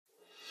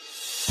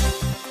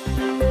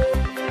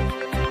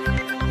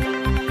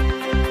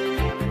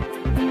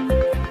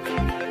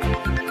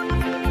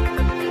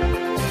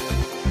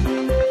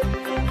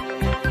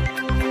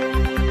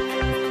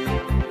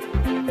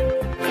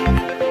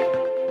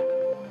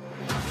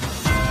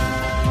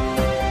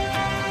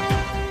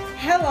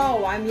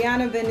I'm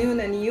Jana Bennun,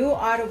 and you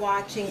are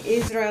watching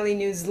Israeli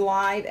News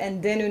Live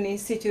and Bennun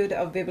Institute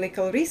of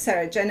Biblical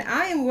Research. And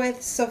I am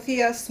with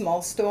Sophia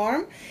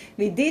Smallstorm.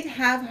 We did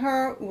have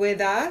her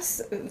with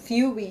us a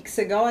few weeks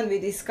ago, and we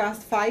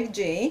discussed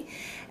 5G.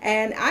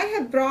 And I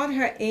have brought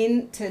her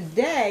in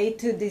today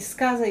to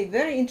discuss a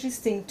very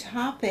interesting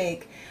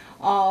topic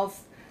of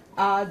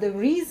the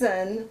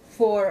reason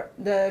for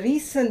the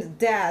recent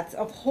death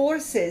of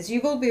horses. You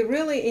will be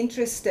really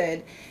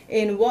interested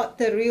in what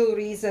the real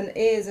reason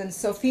is, and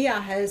Sophia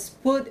has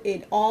put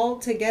it all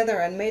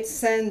together and made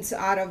sense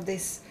out of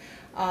this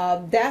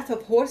death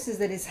of horses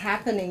that is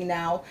happening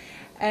now.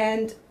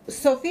 And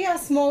Sophia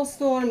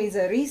Smallstorm is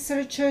a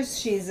researcher,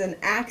 she's an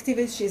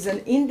activist, she's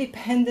an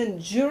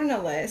independent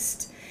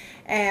journalist,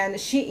 and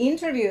she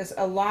interviews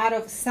a lot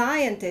of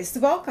scientists.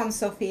 Welcome,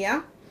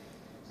 Sophia.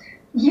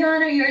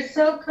 Jana, you're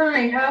so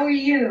kind. How are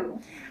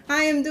you?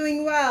 I am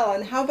doing well,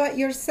 and how about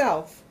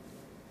yourself?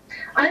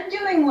 I'm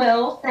doing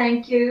well,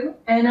 thank you.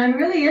 And I'm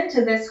really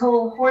into this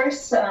whole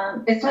horse.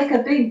 It's like a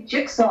big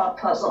jigsaw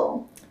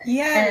puzzle.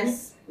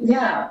 Yes. And,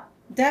 yeah.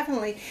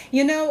 Definitely.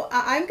 You know,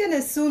 I'm going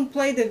to soon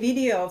play the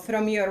video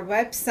from your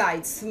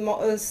website,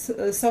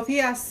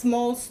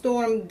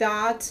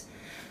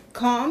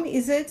 sophiasmallstorm.com.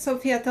 Is it?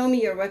 Sophia, tell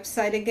me your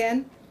website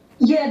again.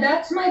 Yeah,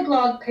 that's my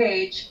blog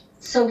page.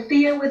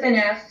 Sophia with an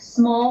F,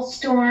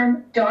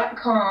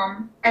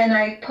 smallstorm.com, and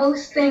I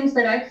post things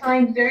that I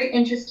find very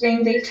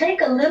interesting. They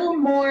take a little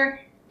more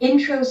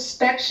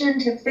introspection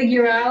to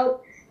figure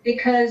out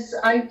because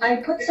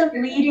I put some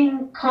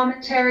leading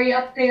commentary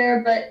up there,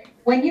 but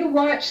when you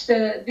watch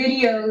the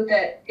video,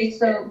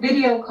 it's a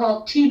video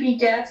called TB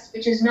deaths,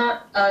 which is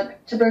not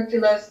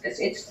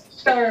tuberculosis, it's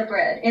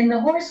thoroughbred. In the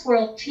horse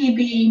world,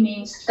 TB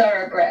means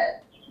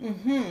thoroughbred.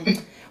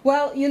 Mm-hmm.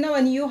 Well, you know,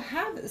 and you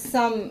have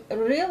some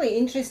really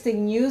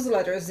interesting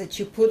newsletters that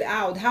you put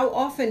out. How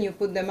often you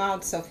put them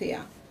out,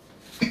 Sophia?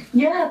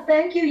 Yeah,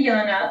 thank you,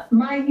 Jana.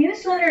 My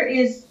newsletter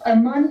is a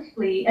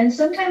monthly, and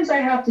sometimes I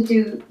have to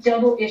do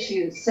double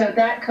issues, so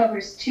that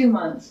covers 2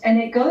 months, and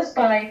it goes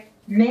by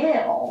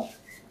mail.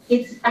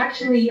 It's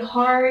actually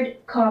hard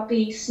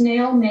copy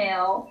snail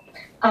mail.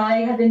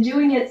 I have been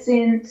doing it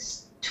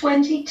since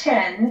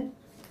 2010,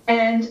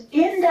 and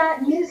in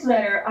that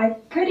newsletter, I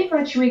pretty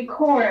much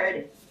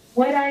record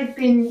what I've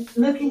been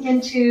looking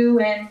into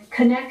and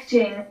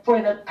connecting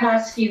for the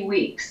past few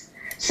weeks.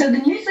 So the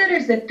newsletter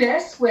is the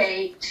best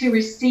way to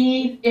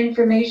receive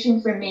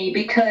information from me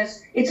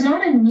because it's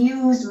not a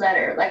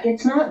newsletter. Like,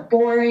 it's not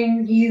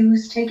boring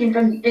news taken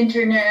from the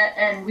internet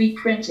and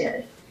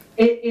reprinted.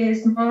 It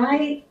is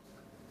my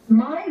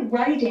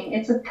writing.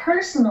 It's a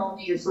personal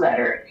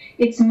newsletter.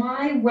 It's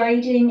my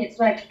writing. It's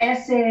like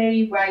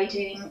essay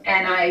writing,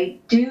 and I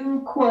do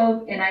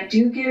quote and I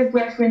do give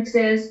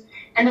references,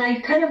 and I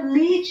kind of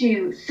lead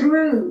you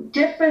through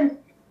different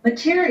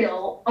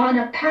material on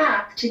a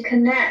path to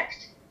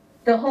connect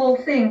the whole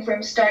thing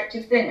from start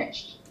to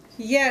finish.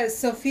 Yes,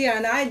 Sophia,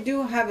 and I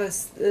do have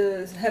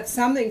have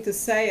something to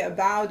say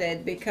about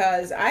it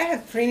because I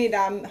have printed.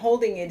 I'm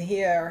holding it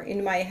here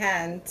in my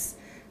hands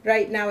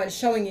right now and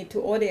showing it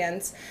to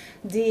audience.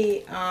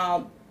 The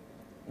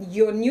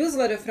your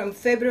newsletter from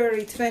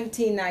February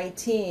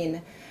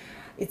 2019.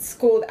 It's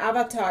called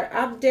Avatar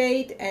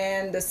Update,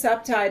 and the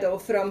subtitle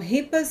From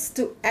Hippus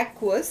to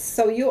Equus.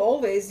 So you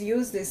always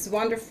use these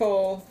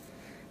wonderful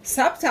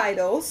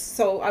subtitles.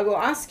 So I will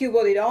ask you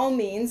what it all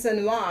means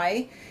and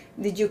why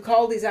did you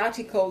call this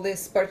article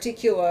this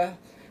particular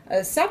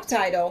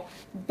subtitle.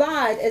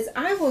 But as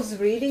I was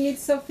reading it,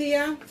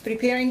 Sophia,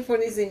 preparing for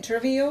this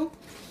interview,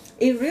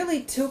 it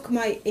really took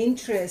my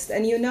interest.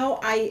 And you know,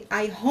 I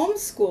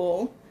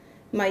homeschool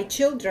my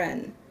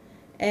children,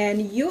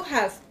 and you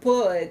have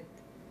put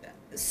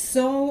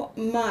so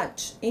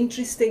much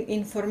interesting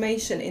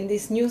information in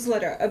this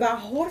newsletter about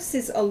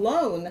horses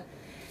alone.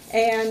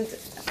 And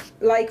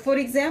like, for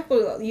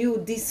example, you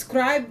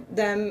describe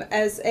them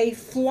as a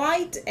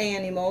flight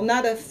animal,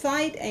 not a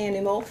fight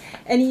animal,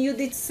 and you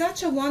did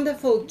such a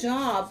wonderful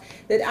job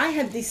that I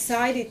have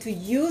decided to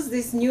use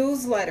this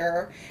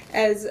newsletter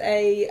as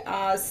a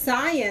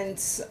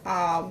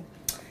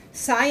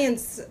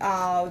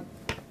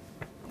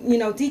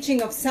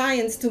teaching of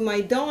science to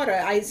my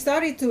daughter. I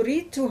started to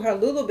read to her a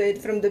little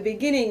bit from the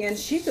beginning, and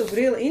she took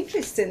real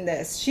interest in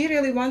this. She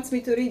really wants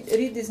me to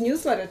read this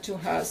newsletter to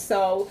her.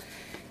 So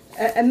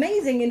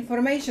amazing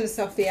information,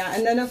 Sophia.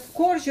 And then of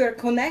course you're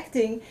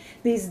connecting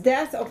this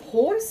death of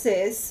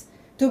horses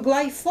to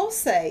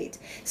glyphosate.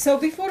 So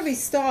before we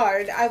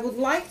start, I would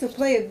like to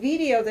play a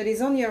video that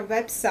is on your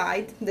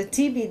website, the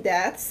TB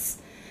deaths,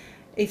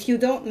 if you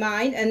don't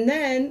mind, and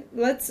then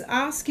let's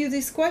ask you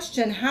this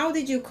question: how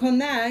did you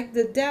connect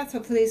the death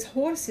of these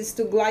horses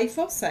to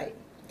glyphosate?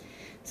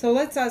 So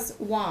let's us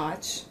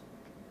watch.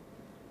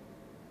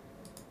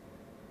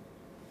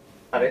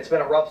 It's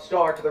been a rough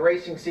start to the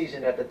racing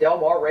season at the Del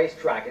Mar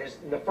racetrack.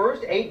 In the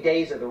first 8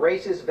 days of the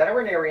races,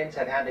 veterinarians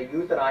have had to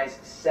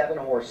euthanize 7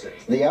 horses.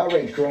 The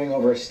outrage growing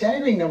over a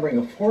staggering numbering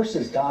of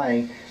horses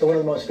dying at one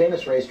of the most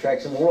famous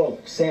racetracks in the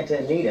world, Santa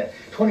Anita.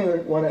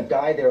 21 have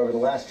died there over the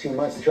last 2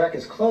 months. The track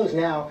is closed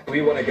now.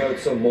 We want to go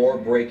to more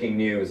breaking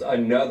news.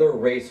 Another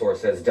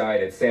racehorse has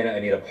died at Santa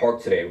Anita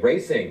Park today.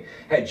 Racing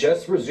had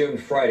just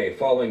resumed Friday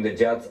following the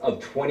deaths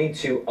of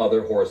 22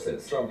 other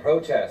horses. From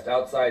protest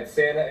outside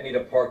Santa Anita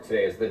Park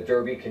today as the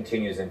Derby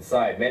continues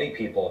inside. Many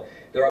people,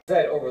 they're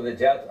upset over the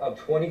death of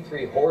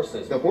 23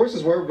 horses. The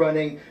horses were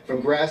running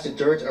from grass to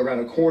dirt around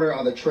a corner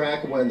on the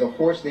track when the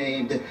horse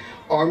named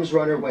Arms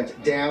Runner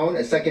went down.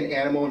 A second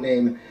animal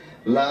named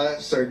La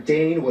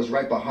Sardane was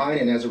right behind,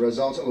 and as a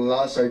result,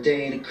 La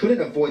Sardane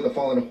couldn't avoid the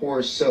fallen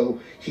horse, so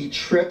he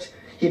tripped.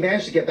 He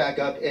managed to get back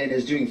up and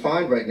is doing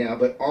fine right now,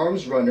 but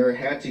Arms Runner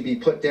had to be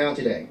put down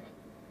today.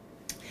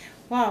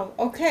 Wow,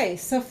 okay,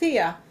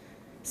 Sophia.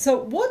 So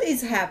what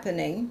is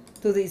happening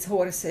to these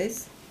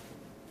horses?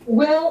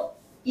 Well,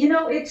 you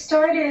know, it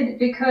started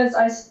because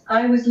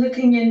I was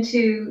looking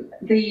into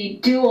the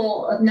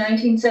duel of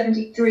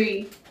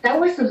 1973. That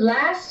was the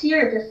last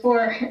year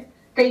before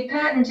they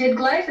patented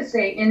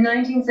glyphosate in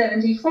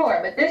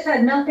 1974, but this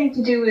had nothing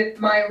to do with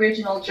my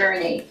original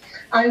journey.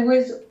 I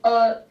was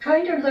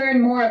trying to learn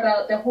more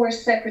about the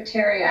horse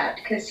secretariat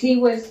because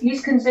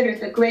he's considered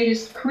the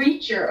greatest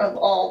creature of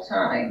all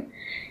time.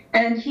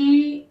 And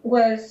he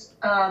was,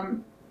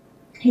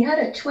 he had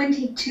a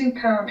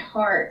 22-pound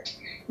heart.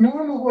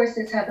 Normal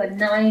horses have a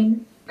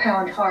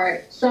 9-pound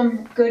heart.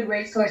 Some good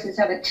race horses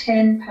have a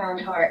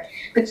 10-pound heart.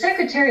 But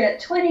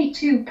Secretariat,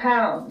 22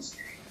 pounds.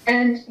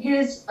 And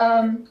his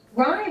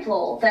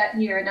rival that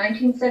year,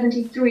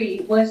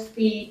 1973, was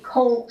the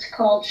colt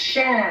called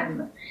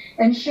Sham.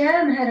 And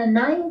Sham had a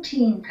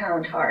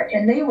 19-pound heart,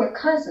 and they were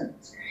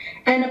cousins.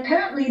 And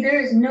apparently there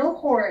is no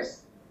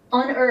horse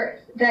on earth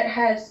that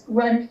has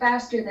run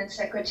faster than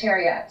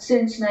Secretariat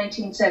since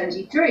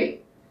 1973.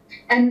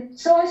 And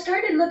so I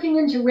started looking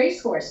into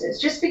racehorses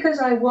just because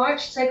I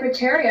watched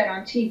Secretariat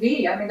on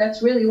TV. I mean,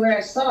 that's really where I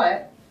saw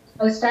it.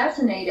 I was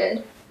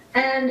fascinated.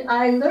 And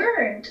I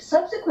learned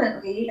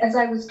subsequently, as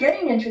I was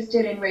getting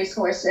interested in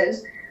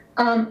racehorses,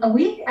 a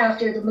week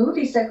after the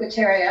movie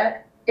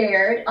Secretariat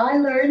aired, I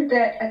learned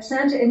that at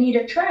Santa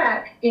Anita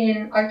Track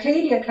in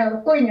Arcadia,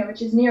 California,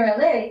 which is near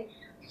LA,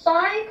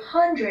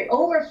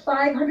 over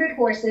 500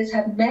 horses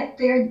have met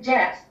their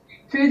death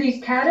through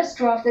these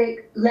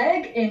catastrophic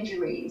leg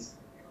injuries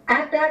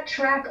at that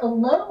track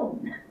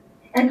alone.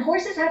 And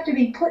horses have to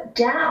be put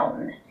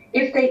down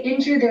if they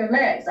injure their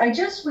legs. I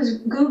just was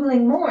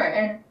Googling more,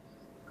 and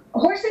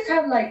horses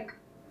have like,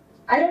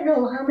 I don't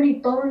know how many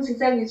bones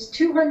exactly, it's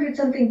 200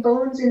 something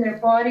bones in their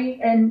body,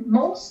 and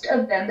most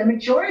of them, the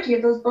majority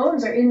of those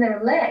bones are in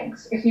their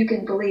legs, if you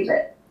can believe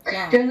it.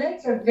 Yeah. Their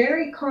legs are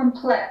very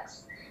complex.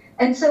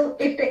 And so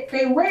if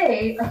they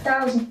weigh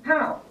 1,000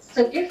 pounds.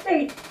 So if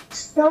they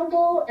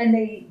stumble and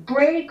they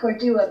break or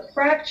do a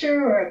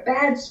fracture or a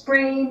bad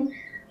sprain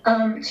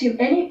to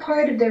any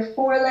part of their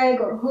foreleg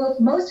or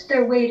hoof, most of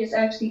their weight is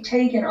actually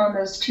taken on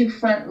those 2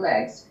 front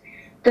legs.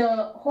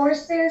 The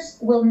horses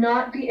will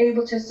not be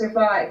able to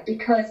survive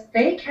because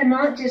they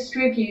cannot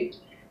distribute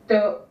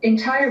the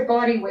entire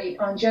body weight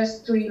on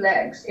just 3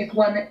 legs if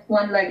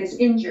one leg is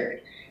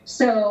injured.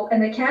 So,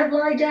 and they can't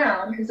lie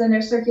down because then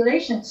their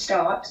circulation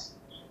stops.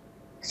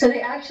 So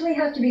they actually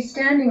have to be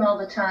standing all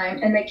the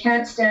time, and they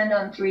can't stand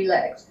on 3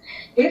 legs.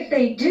 If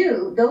they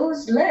do,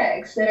 those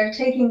legs that are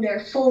taking their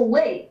full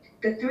weight,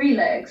 the 3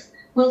 legs,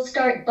 will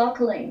start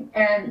buckling,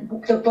 and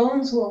the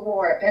bones will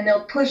warp, and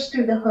they'll push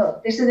through the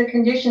hoof. This is a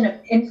condition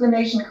of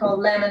inflammation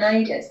called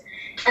laminitis.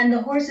 And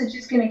the horse is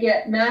just going to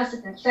get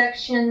massive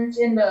infections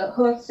in the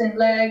hoofs and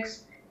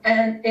legs,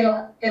 and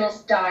it'll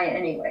die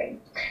anyway.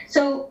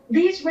 So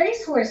these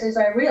racehorses,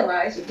 I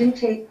realized, it didn't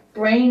take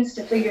brains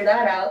to figure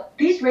that out.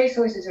 These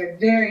racehorses are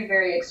very,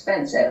 very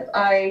expensive.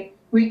 I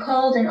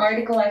recalled an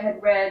article I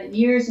had read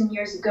years and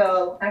years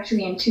ago,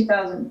 actually in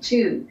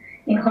 2002,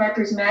 in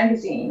Harper's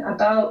Magazine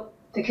about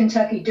the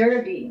Kentucky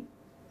Derby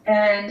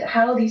and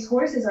how these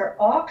horses are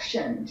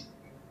auctioned,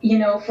 you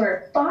know,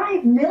 for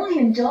 $5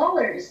 million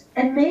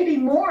and maybe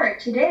more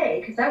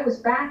today, because that was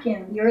back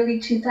in the early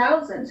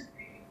 2000s,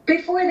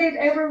 before they've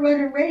ever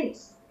run a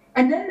race.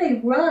 And then they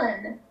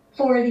run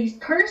for these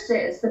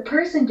purses. The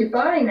purse in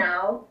Dubai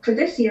now for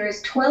this year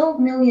is $12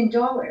 million.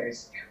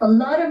 A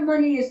lot of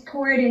money is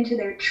poured into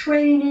their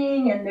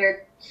training and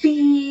their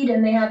feed,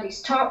 and they have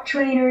these top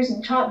trainers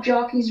and top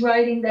jockeys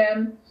riding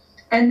them.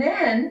 And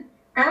then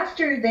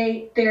after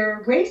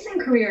their racing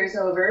career is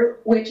over,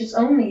 which is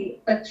only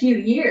a few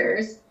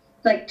years,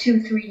 like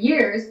 2-3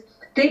 years,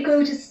 they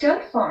go to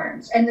stud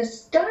farms, and the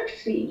stud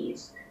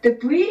fees, the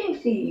breeding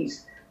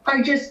fees,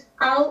 are just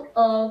out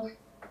of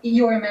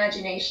your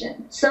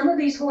imagination. Some of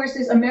these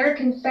horses,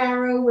 American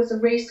Pharaoh was a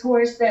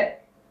racehorse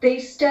that they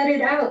studded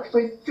out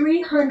for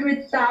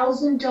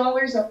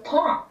 $300,000 a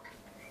pop.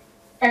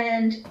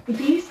 And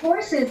these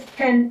horses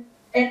can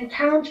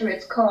encounter,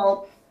 it's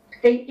called,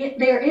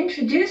 they're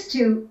introduced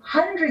to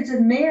hundreds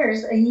of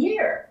mares a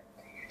year.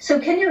 So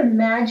can you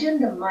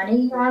imagine the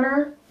money,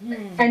 Jana?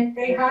 And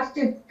they have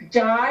to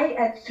die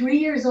at 3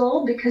 years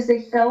old because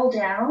they fell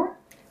down?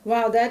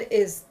 Wow, that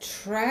is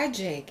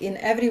tragic in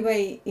every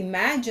way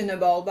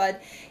imaginable.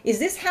 But is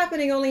this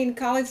happening only in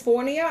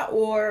California,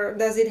 or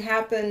does it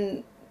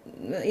happen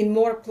in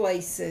more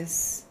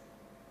places?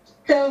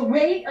 The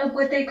rate of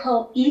what they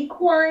call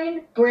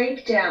equine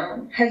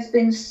breakdown has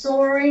been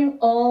soaring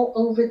all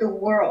over the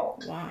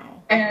world.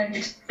 Wow.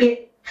 And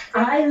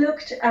I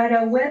looked at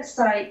a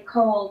website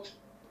called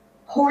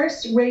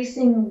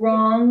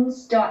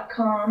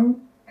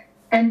horseracingwrongs.com,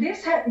 and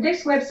this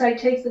website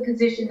takes the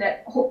position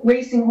that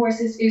racing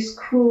horses is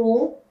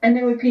cruel, and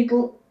there are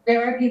people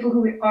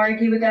who would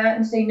argue with that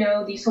and say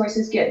no, these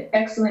horses get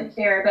excellent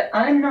care, but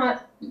I'm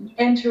not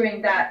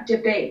entering that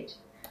debate.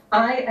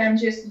 I am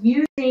just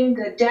using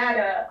the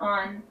data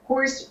on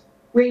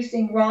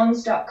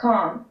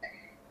horseracingwrongs.com,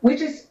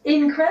 which is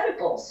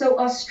incredible. So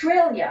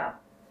Australia,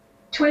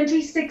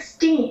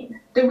 2016,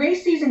 the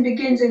race season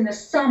begins in the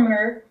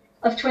summer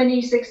of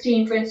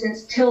 2016, for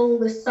instance, till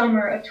the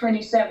summer of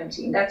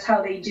 2017. That's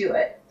how they do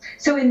it.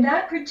 So in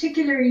that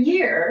particular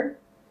year,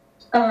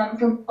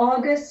 from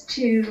August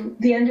to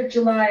the end of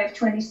July of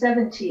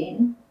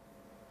 2017,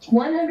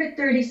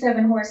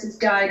 137 horses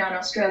died on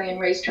Australian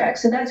racetracks.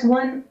 So that's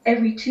one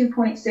every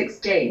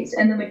 2.6 days.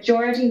 And the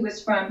majority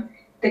was from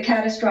the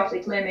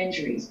catastrophic limb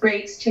injuries,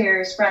 breaks,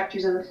 tears,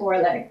 fractures of the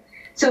foreleg.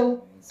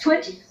 So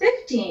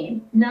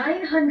 2015,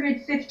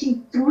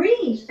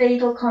 953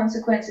 fatal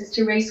consequences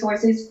to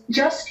racehorses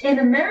just in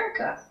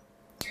America.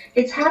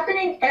 It's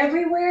happening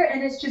everywhere,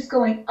 and it's just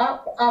going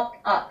up, up,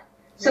 up.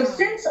 So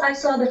since I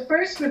saw the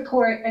first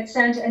report at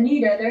Santa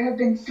Anita, there have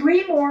been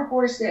 3 more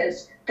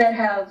horses that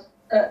have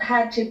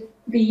had to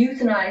be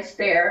euthanized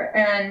there,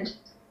 and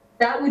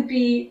that would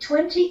be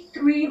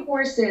 23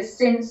 horses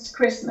since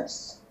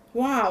Christmas.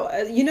 Wow,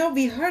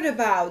 we heard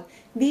about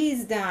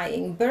bees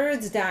dying,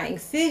 birds dying,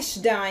 fish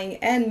dying,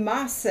 en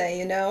masse,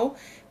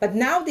 but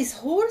now these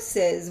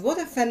horses, what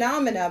a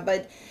phenomena.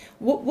 But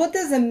what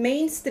does the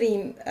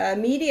mainstream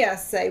media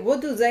say?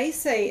 What do they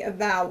say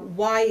about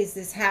why is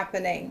this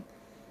happening?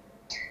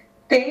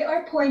 They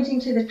are pointing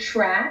to the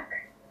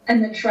track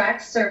and the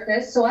track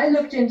surface. So I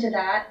looked into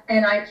that,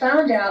 and I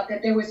found out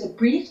that there was a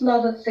brief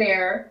love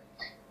affair,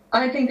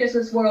 I think this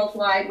was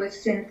worldwide, with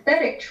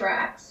synthetic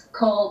tracks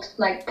called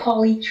like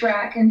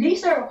polytrack. And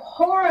these are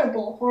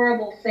horrible,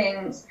 horrible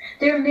things.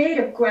 They're made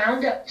of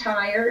ground up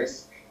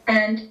tires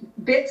and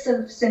bits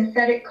of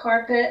synthetic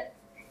carpet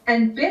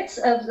and bits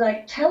of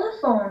like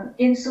telephone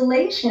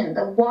insulation,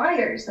 the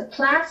wires, the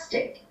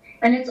plastic,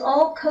 and it's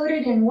all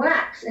coated in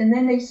wax. And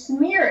then they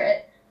smear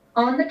it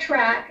on the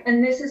track,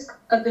 and this is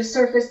the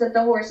surface that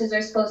the horses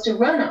are supposed to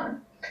run on.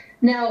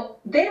 Now,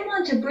 they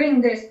want to bring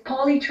this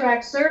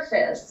polytrack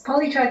surface,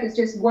 polytrack is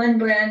just one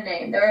brand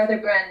name, there are other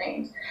brand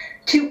names,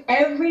 to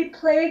every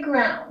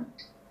playground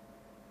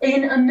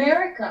in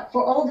America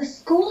for all the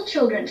school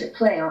children to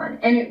play on.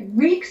 And it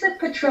reeks of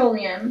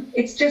petroleum.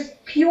 It's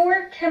just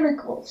pure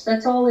chemicals,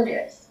 that's all it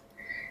is.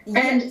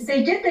 Yes. And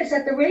they did this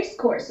at the race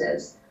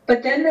courses,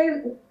 but then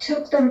they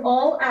took them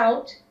all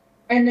out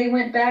and they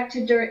went back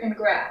to dirt and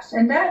grass.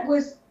 And that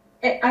was,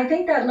 I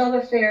think that love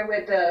affair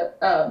with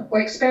or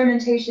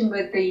experimentation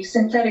with the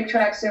synthetic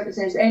track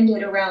surfaces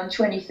ended around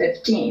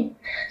 2015.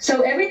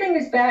 So everything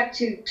is back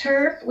to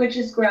turf, which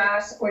is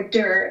grass or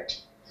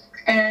dirt.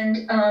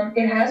 And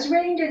it has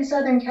rained in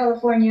Southern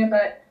California,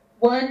 but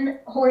one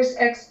horse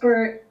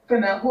expert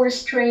from a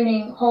horse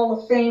training Hall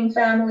of Fame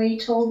family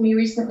told me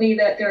recently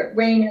that the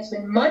rain has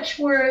been much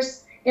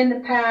worse in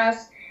the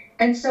past.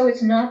 And so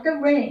it's not the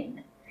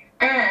rain.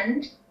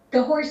 And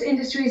the horse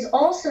industry is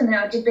also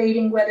now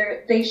debating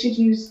whether they should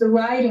use the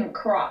riding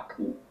crop,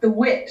 the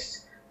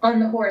whips, on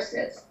the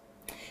horses.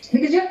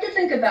 Because you have to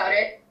think about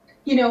it.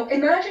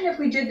 Imagine if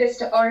we did this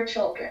to our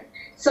children.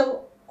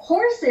 So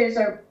horses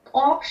are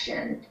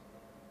auctioned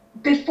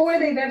before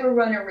they've ever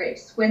run a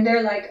race, when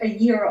they're like a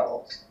year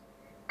old.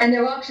 And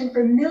they're auctioned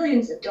for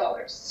millions of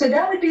dollars. So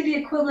that would be the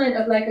equivalent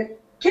of like a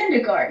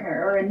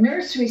kindergartner or a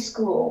nursery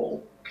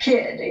school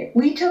kid.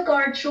 We took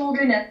our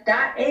children at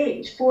that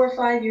age, 4 or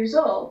 5 years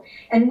old,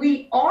 and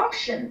we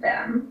auctioned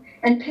them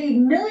and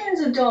paid millions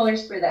of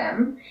dollars for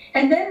them,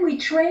 and then we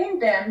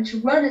trained them to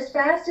run as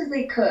fast as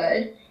they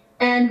could,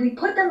 and we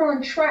put them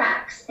on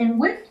tracks and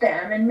whipped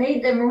them and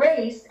made them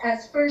race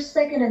as first,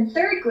 second, and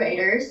third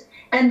graders,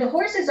 and the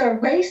horses are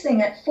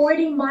racing at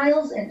 40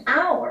 miles an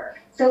hour.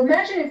 So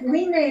imagine if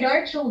we made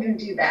our children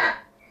do that.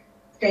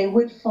 They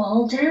would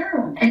fall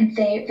down, and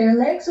their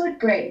legs would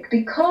break,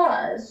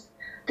 because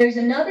there's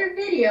another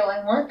video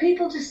I want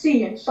people to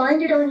see, and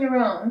find it on your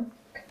own.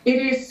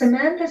 It is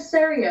Samantha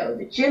Serio,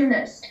 the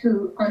gymnast,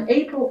 who on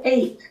April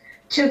 8th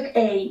took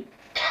a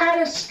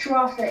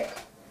catastrophic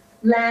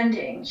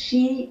landing.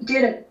 She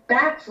did a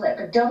backflip,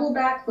 a double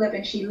backflip,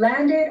 and she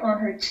landed on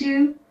her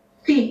 2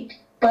 feet,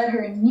 but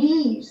her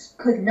knees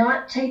could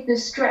not take the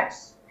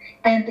stress,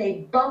 and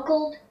they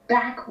buckled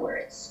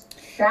backwards,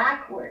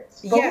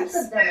 both Yes.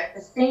 of them at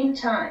the same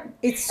time.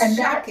 It's And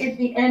shocking. that is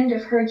the end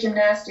of her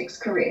gymnastics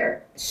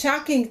career.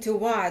 Shocking to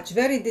watch,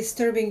 very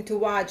disturbing to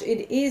watch.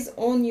 It is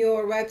on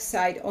your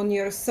website, on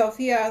your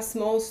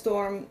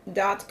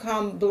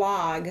Smallstorm.com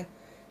blog.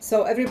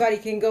 So everybody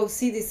can go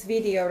see this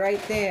video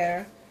right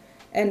there.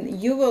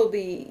 And you will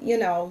be,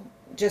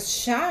 just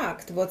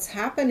shocked what's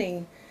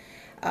happening.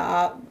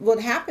 What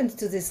happened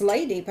to this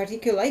lady,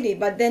 particular lady.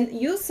 But then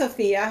you,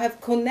 Sophia, have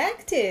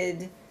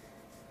connected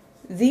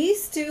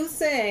these two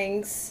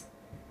things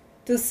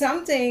to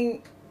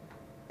something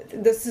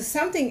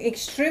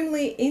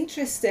extremely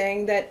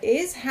interesting that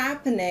is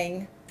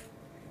happening.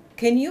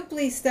 Can you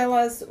please tell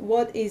us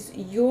what is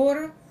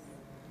your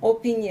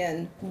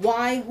opinion?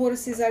 Why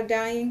horses are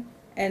dying,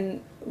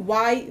 and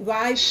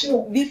why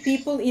Sure. we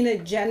people in a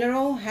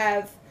general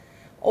have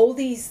all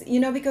these,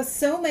 because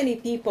so many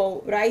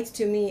people write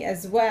to me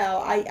as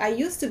well. I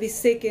used to be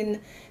sick in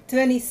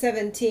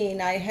 2017.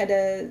 I had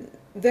a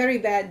very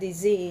bad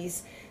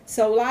disease.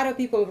 So a lot of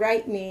people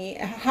write me,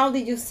 how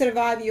did you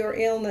survive your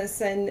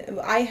illness? And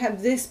I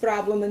have this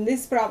problem and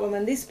this problem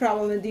and this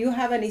problem. And do you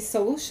have any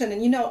solution?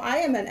 And I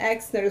am an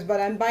ex-nurse,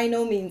 but I'm by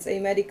no means a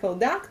medical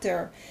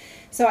doctor.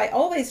 So I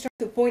always try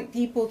to point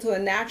people to a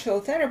natural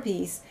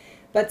therapies.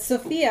 But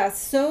Sophia,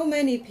 so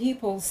many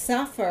people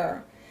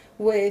suffer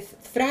with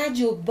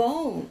fragile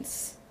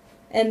bones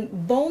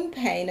and bone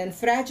pain and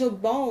fragile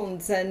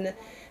bones and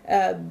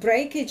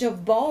breakage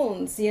of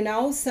bones,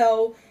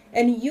 so.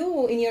 And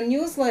you, in your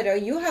newsletter,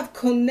 you have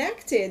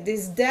connected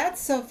these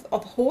deaths of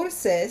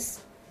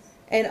horses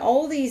and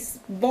all these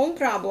bone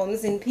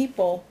problems in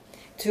people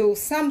to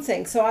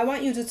something. So I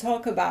want you to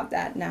talk about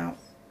that now.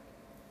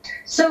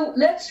 So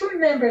let's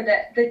remember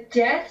that the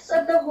deaths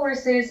of the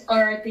horses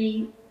are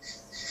the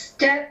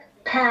step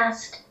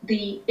past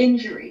the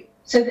injury.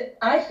 So that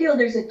I feel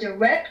there's a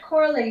direct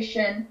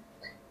correlation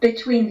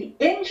between the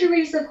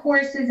injuries of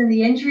horses and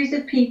the injuries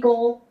of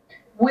people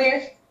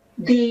with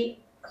the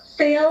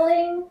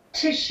failing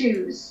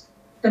tissues.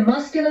 The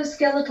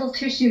musculoskeletal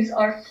tissues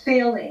are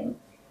failing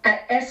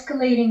at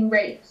escalating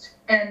rates.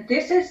 And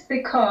this is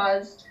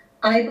because,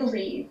 I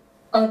believe,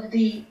 of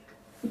the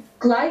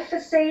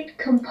glyphosate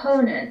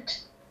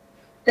component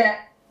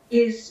that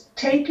is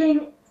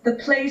taking the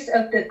place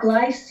of the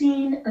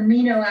glycine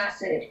amino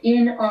acid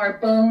in our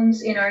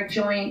bones, in our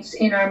joints,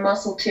 in our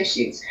muscle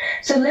tissues.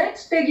 So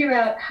let's figure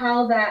out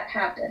how that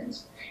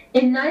happens.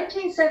 In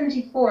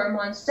 1974,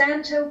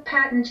 Monsanto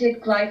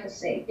patented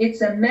glyphosate. It's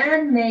a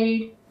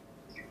man-made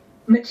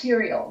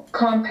material,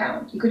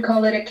 compound. You could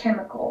call it a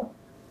chemical.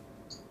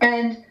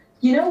 And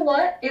you know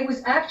what? It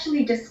was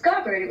actually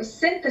discovered, it was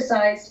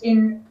synthesized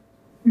in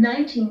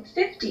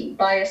 1950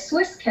 by a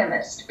Swiss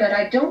chemist, but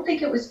I don't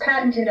think it was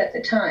patented at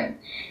the time.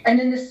 And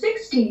in the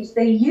 60s,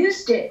 they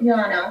used it,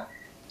 Jana,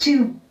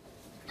 to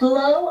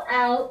blow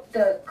out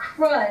the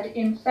crud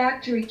in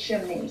factory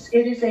chimneys.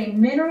 It is a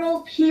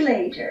mineral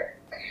chelator.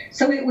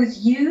 So it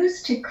was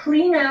used to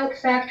clean out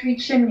factory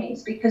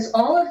chimneys because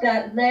all of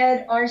that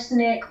lead,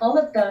 arsenic, all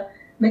of the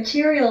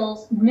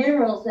materials,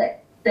 minerals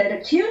that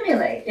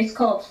accumulate, it's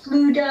called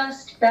flue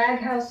dust,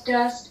 baghouse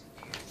dust.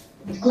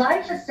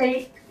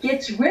 Glyphosate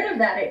gets rid of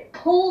that. It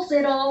pulls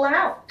it all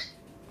out.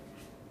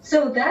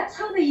 So that's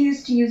how they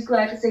used to use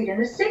glyphosate in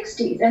the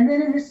 60s. And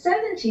then in the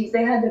 70s,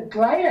 they had the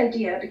bright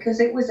idea because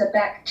it was a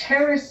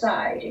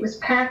bactericide. It was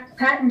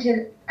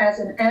patented as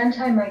an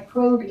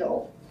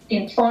antimicrobial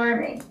in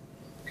farming.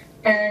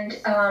 And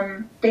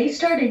they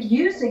started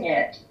using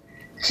it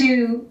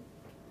to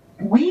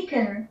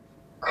weaken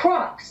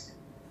crops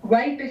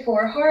right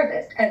before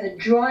harvest as a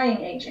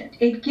drying agent.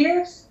 It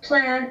gives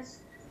plants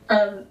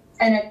an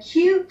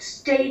acute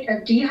state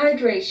of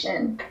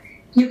dehydration.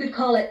 You could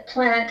call it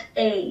plant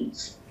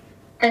AIDS.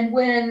 And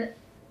when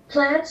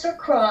plants or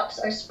crops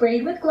are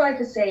sprayed with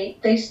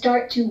glyphosate, they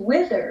start to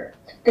wither.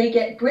 They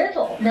get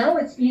brittle. Now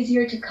it's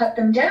easier to cut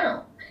them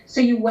down. So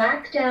you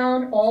whack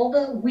down all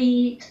the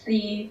wheat,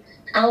 the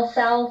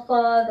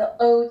alfalfa, the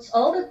oats,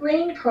 all the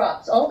grain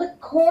crops, all the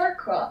core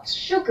crops,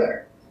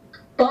 sugar,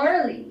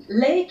 barley,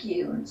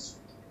 legumes,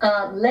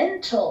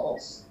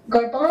 lentils,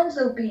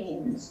 garbanzo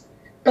beans,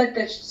 but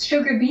the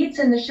sugar beets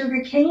and the sugar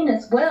cane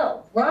as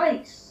well,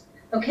 rice.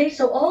 Okay,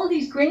 so all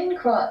these grain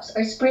crops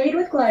are sprayed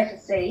with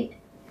glyphosate,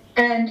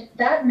 and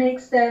that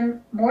makes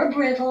them more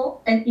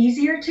brittle and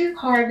easier to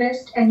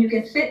harvest, and you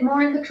can fit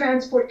more in the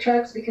transport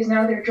trucks because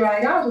now they're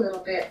dried out a little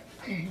bit.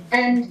 Mm-hmm.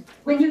 And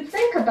when you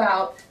think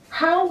about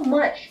how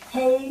much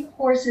hay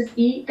horses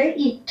eat, they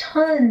eat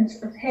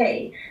tons of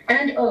hay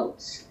and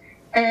oats,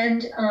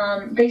 and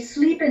they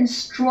sleep in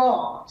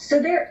straw.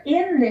 So they're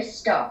in this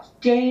stuff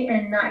day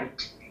and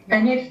night.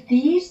 And if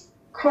these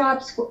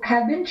crops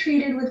have been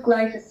treated with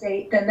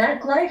glyphosate, then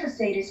that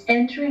glyphosate is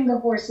entering the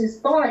horses'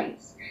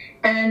 bodies.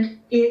 And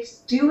it's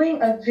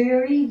doing a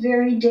very,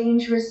 very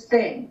dangerous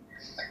thing.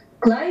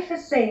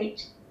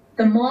 Glyphosate,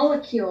 the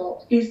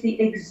molecule, is the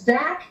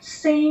exact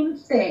same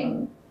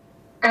thing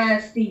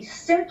as the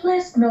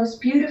simplest,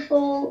 most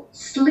beautiful,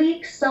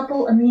 sleek,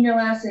 supple amino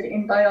acid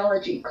in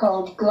biology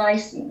called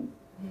glycine.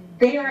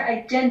 They are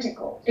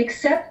identical,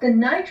 except the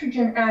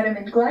nitrogen atom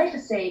in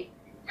glyphosate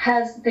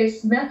has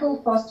this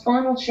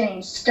methylphosphonyl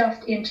chain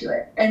stuffed into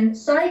it. And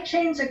side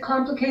chains are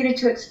complicated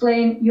to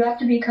explain. You have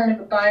to be kind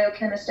of a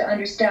biochemist to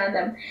understand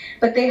them.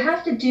 But they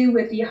have to do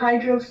with the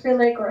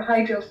hydrophilic or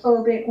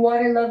hydrophobic,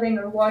 water-loving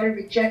or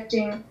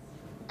water-rejecting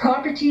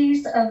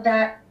properties of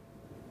that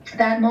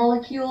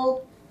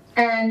molecule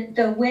and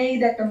the way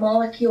that the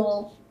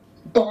molecule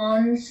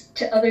bonds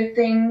to other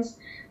things.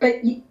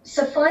 But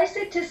suffice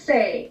it to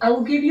say, I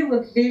will give you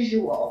a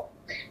visual.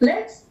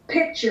 Let's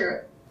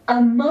picture a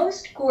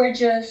most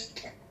gorgeous,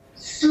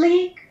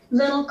 sleek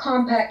little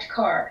compact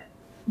car,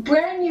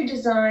 brand new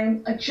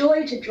design, a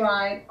joy to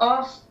drive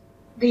off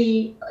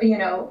the,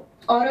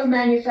 auto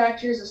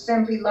manufacturer's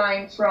assembly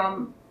line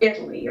from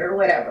Italy or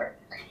whatever.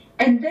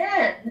 And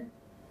then,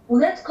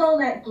 let's call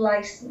that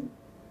glycine.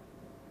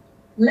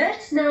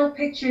 Let's now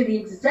picture the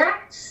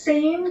exact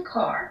same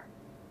car,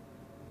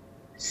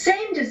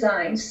 same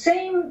design,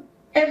 same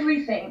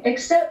everything,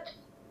 except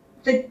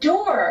the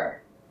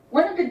door,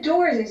 one of the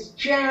doors is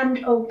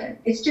jammed open.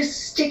 It's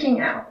just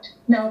sticking out.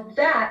 Now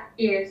that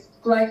is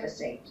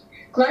glyphosate.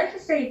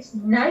 Glyphosate's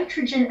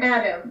nitrogen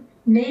atom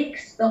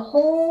makes the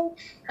whole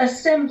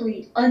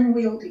assembly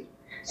unwieldy.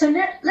 So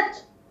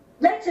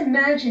let's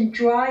imagine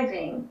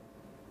driving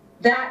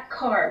that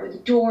car with the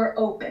door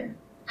open.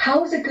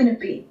 How is it going to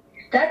be?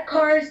 That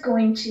car is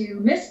going to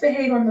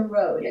misbehave on the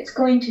road. It's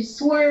going to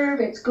swerve.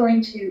 It's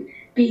going to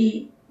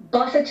be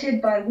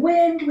buffeted by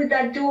wind with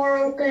that door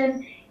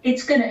open.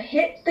 It's going to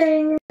hit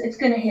things. It's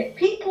going to hit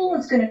people.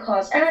 It's going to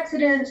cause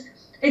accidents.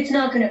 It's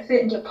not going to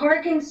fit into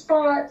parking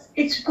spots.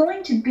 It's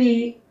going to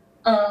be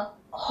a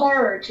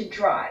horror to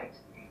drive.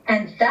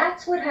 And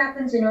that's what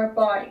happens in our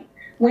body.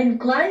 When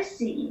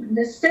glycine,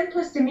 the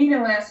simplest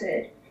amino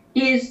acid,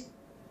 is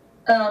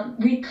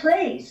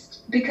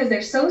replaced, because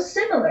they're so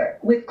similar,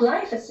 with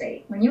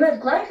glyphosate. When you have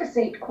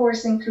glyphosate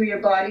coursing through your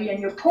body and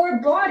your poor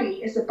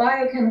body is a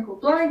biochemical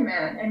blind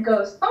man and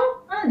goes,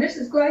 oh, this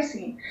is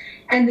glycine.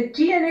 And the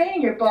DNA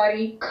in your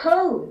body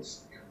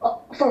codes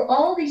for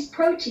all these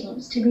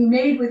proteins to be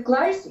made with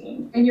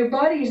glycine, and your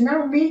body is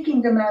now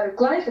making them out of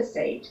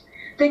glyphosate,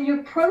 then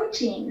your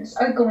proteins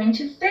are going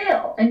to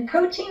fail. And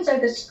proteins are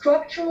the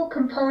structural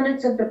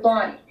components of the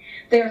body.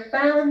 They're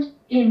found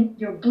in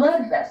your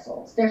blood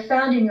vessels. They're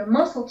found in your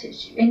muscle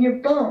tissue, in your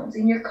bones,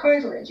 in your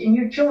cartilage, in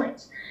your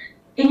joints,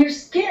 in your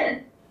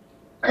skin.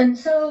 And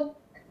so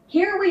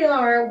here we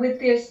are with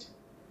this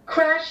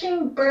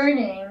crashing,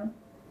 burning,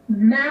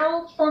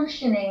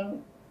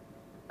 malfunctioning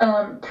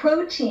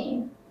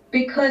protein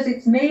because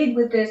it's made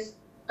with this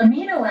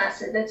amino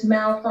acid that's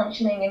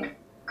malfunctioning and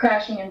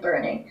crashing and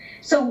burning.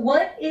 So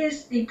what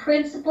is the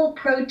principal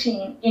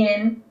protein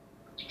in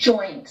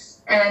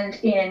joints and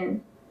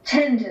in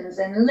tendons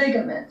and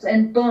ligaments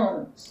and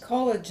bones?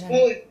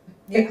 Collagen.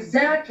 Yeah.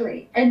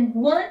 Exactly. And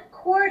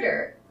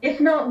 1/4, if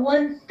not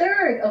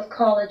 1/3 of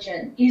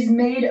collagen is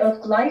made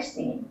of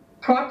glycine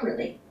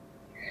properly.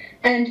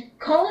 And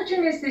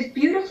collagen is this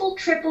beautiful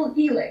triple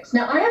helix.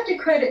 Now, I have to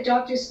credit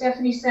Dr.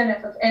 Stephanie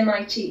Seneff of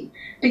MIT,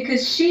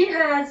 because she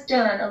has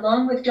done,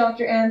 along with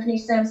Dr. Anthony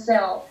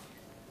Samsel,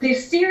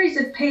 this series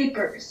of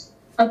papers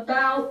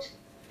about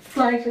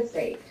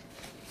glyphosate.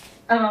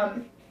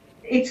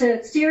 It's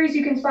a series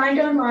you can find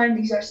online.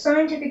 These are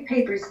scientific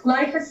papers,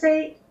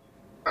 glyphosate,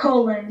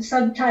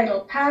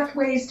 subtitle,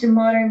 Pathways to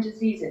Modern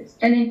Diseases.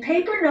 And in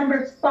paper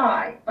number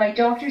 5 by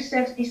Dr.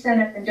 Stephanie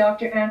Seneff and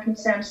Dr. Anthony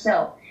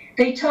Samsel,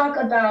 they talk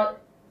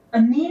about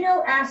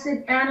amino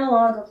acid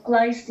analog of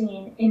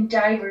glycine in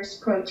diverse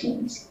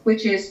proteins,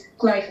 which is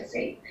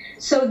glyphosate.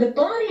 So the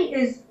body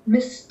is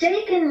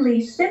mistakenly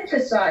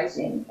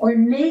synthesizing or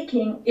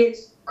making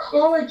its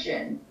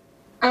collagen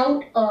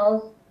out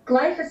of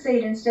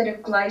glyphosate instead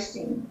of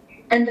glycine.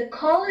 And the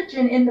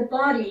collagen in the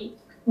body,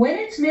 when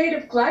it's made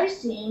of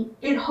glycine,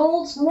 it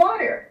holds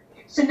water.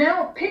 So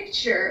now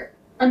picture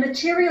a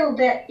material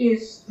that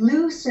is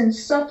loose and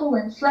supple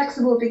and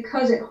flexible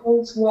because it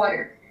holds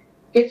water.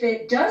 If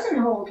it doesn't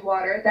hold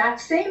water,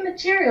 that same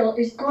material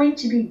is going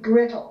to be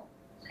brittle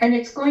and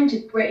it's going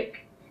to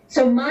break.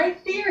 So my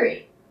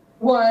theory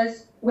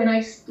was, when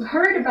I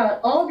heard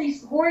about all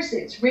these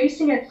horses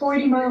racing at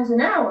 40 miles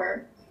an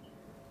hour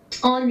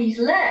on these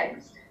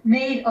legs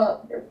made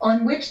of,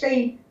 on which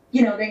they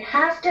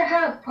have to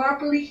have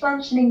properly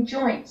functioning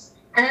joints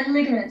and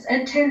ligaments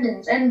and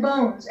tendons and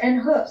bones and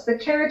hoofs. The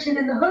keratin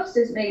in the hoofs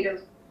is made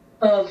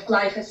of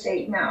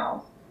glyphosate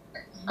now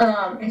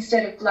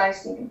instead of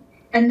glycine.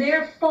 And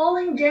they're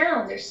falling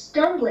down, they're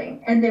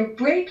stumbling, and they're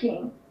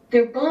breaking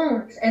their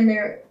bones and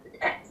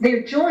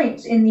their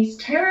joints in these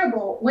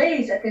terrible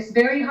ways at this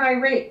very high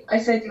rate. I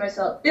said to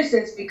myself, this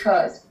is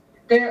because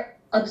they're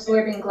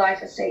absorbing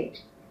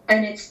glyphosate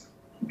and it's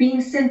being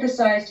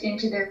synthesized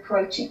into their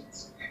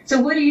proteins. So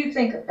what do you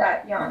think of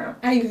that, Jana?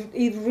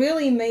 It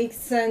really makes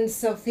sense,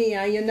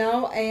 Sophia,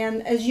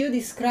 and as you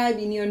describe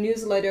in your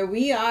newsletter,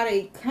 we are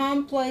a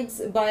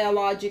complex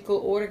biological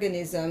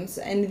organisms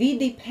and we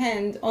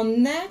depend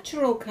on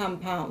natural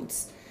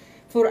compounds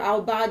for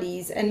our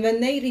bodies. And when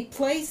they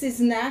replace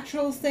these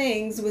natural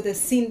things with a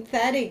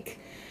synthetic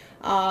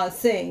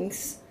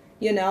things.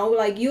 You know,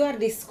 like you are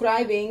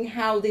describing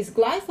how this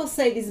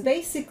glyphosate is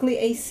basically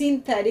a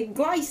synthetic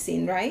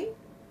glycine, right?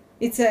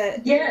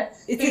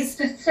 Yes, it's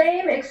the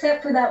same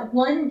except for that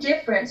one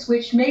difference,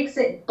 which makes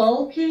it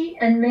bulky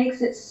and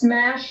makes it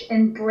smash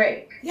and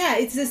break. Yeah,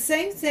 it's the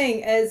same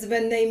thing as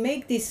when they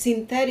make these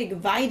synthetic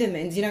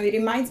vitamins. You know, it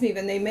reminds me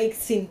when they make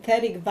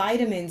synthetic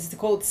vitamins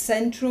called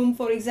Centrum,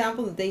 for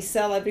example, that they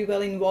sell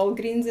everywhere in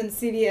Walgreens and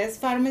CVS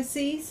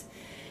pharmacies.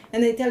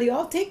 And they tell you,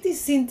 oh, take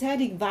these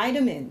synthetic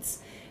vitamins.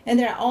 And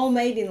they're all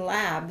made in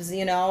labs,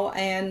 you know,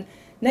 and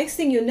next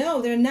thing you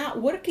know, they're not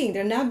working.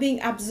 They're not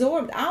being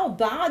absorbed. Our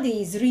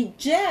bodies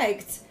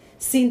reject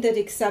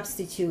synthetic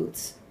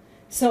substitutes.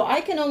 So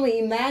I can only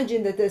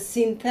imagine that the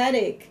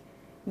synthetic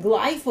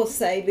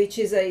glyphosate, which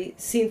is a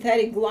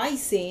synthetic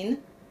glycine,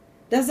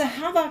 does a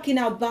havoc in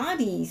our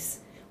bodies.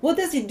 What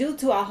does it do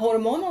to our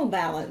hormonal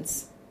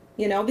balance?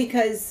 You know,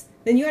 because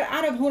when you're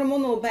out of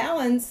hormonal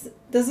balance,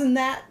 doesn't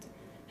that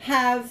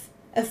have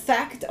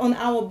effect on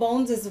our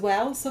bones as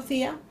well,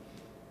 Sophia?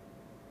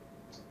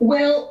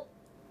 Well,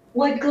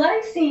 what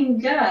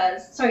glyphosate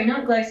does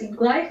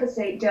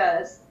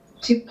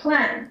to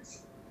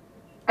plants,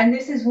 and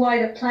this is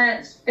why the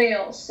plants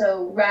fail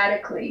so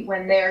radically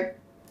when they're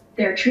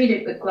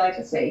treated with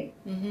glyphosate.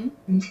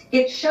 Mm-hmm.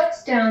 It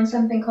shuts down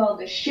something called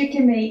the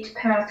shikimate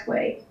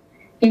pathway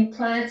in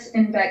plants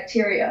and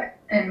bacteria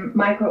and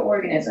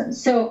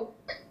microorganisms. So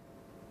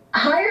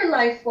higher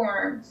life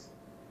forms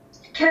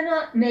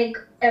cannot make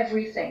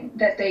everything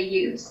that they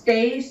use.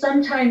 They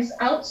sometimes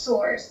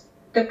outsource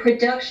the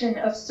production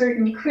of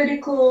certain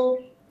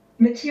critical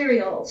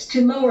materials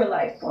to lower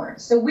life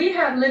forms. So we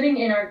have living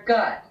in our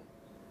gut,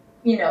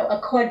 you know, a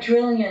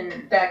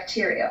quadrillion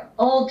bacteria,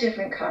 all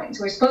different kinds.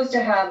 We're supposed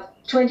to have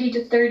 20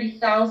 to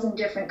 30,000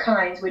 different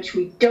kinds, which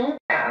we don't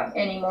have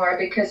anymore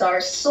because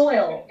our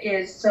soil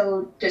is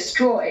so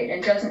destroyed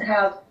and doesn't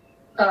have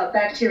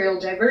bacterial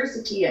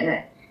diversity in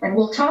it. And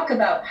we'll talk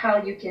about how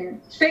you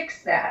can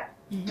fix that.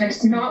 Mm-hmm. And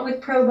it's not with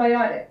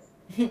probiotics.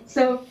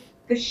 So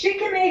the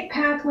shikimate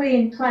pathway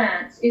in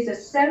plants is a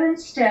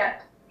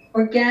 7-step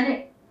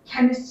organic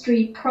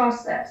chemistry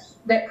process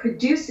that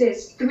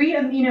produces 3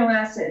 amino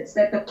acids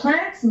that the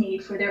plants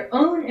need for their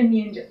own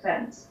immune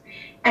defense.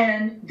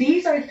 And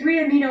these are 3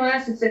 amino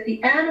acids that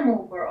the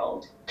animal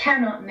world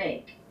cannot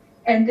make.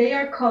 And they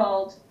are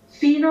called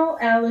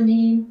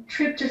phenylalanine,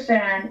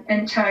 tryptophan,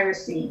 and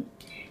tyrosine.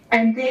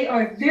 And they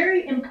are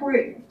very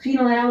important,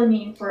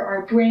 phenylalanine, for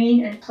our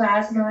brain and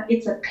plasma.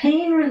 It's a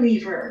pain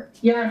reliever,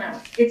 Jana.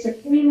 It's a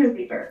pain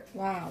reliever.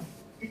 Wow.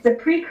 It's a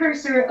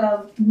precursor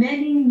of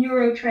many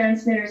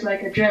neurotransmitters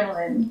like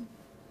adrenaline.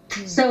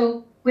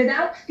 So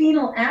without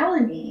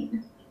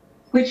phenylalanine,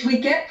 which we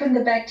get from the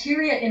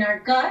bacteria in our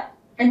gut,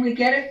 and we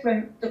get it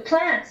from the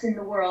plants in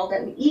the world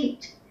that we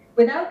eat,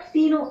 without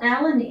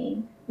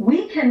phenylalanine,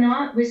 we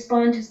cannot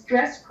respond to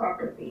stress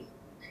properly.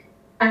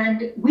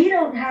 And we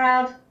don't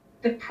have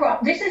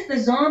this is the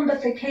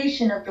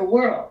zombification of the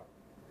world.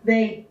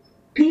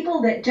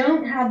 People that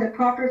don't have the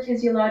proper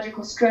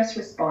physiological stress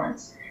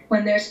response,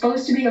 when they're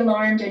supposed to be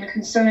alarmed and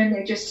concerned,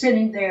 they're just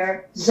sitting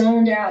there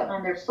zoned out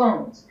on their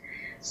phones.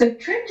 So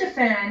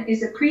tryptophan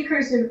is a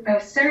precursor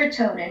of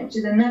serotonin, which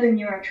is another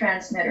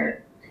neurotransmitter,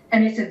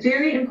 and it's a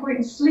very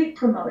important sleep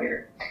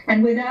promoter.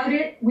 And without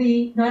it,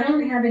 we not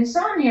only have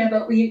insomnia,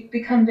 but we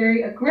become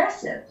very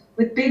aggressive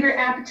with bigger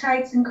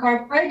appetites and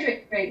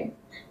carbohydrate craving.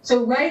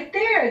 So right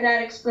there,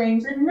 that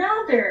explains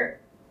another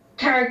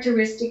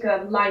characteristic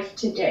of life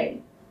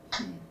today.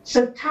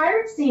 So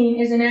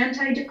tyrosine is an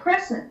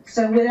antidepressant.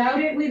 So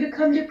without it, we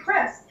become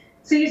depressed.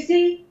 So you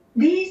see,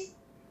 these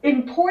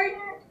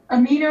important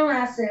amino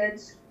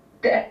acids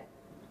that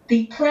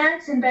the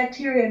plants and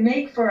bacteria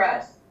make for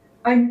us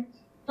are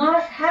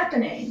not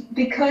happening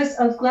because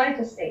of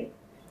glyphosate.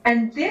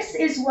 And this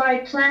is why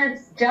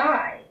plants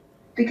die,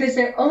 because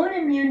their own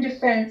immune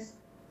defense,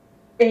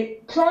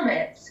 it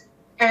plummets,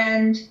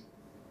 and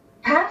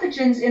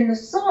pathogens in the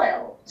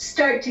soil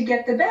start to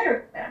get the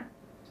better of them.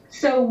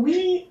 So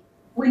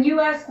when you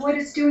ask what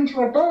it's doing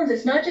to our bones,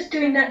 it's not just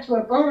doing that to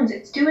our bones,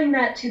 it's doing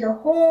that to the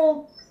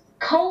whole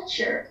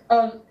culture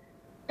of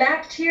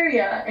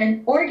bacteria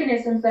and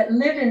organisms that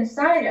live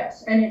inside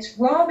us, and it's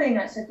robbing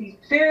us of these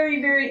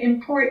very, very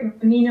important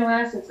amino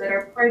acids that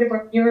are part of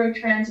our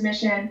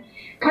neurotransmission,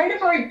 part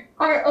of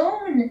our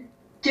own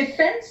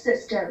defense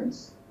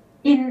systems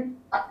in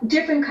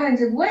different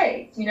kinds of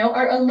ways. You know,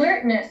 our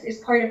alertness is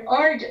part of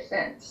our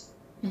defense.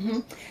 Mm-hmm.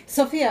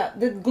 Sophia,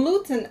 the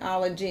gluten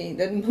allergy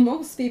that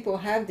most people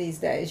have these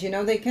days, you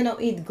know, they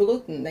cannot eat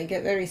gluten. They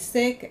get very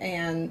sick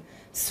and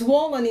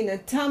swollen in the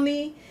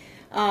tummy.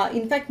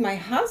 In fact, my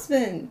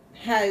husband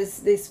has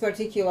this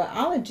particular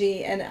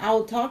allergy, and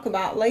I'll talk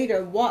about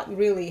later what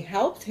really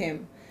helped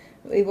him.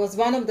 It was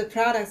one of the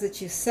products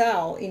that you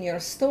sell in your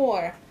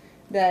store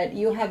that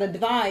you have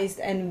advised,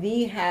 and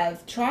we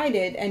have tried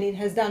it, and it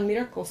has done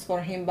miracles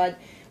for him. But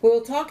we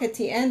will talk at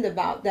the end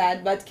about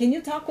that. But can you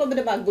talk a little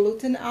bit about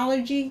gluten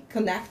allergy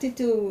connected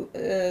to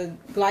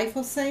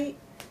glyphosate?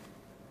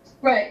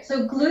 Right.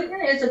 So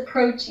gluten is a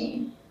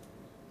protein.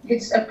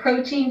 It's a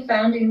protein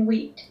found in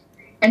wheat.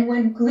 And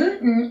when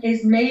gluten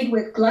is made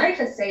with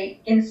glyphosate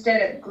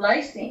instead of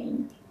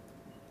glycine,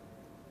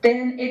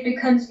 then it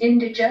becomes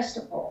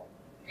indigestible.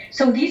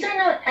 So these are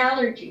not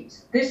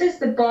allergies. This is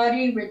the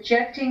body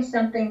rejecting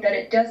something that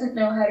it doesn't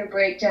know how to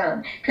break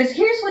down. Because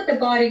here's what the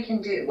body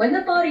can do. When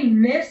the body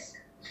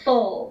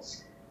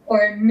misfolds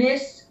or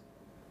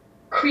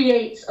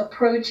miscreates a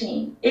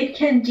protein, it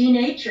can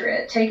denature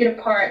it, take it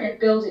apart, and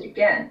build it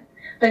again.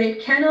 But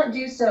it cannot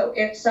do so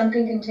if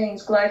something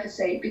contains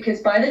glyphosate,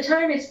 because by the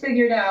time it's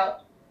figured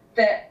out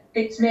that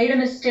it's made a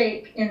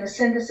mistake in the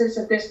synthesis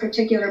of this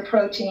particular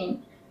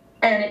protein,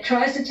 and it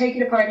tries to take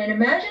it apart, and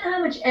imagine how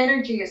much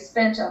energy is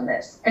spent on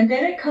this. And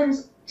then it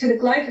comes to the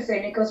glyphosate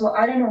and it goes, well,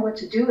 I don't know what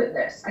to do with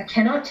this. I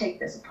cannot take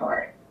this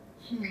apart.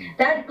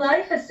 That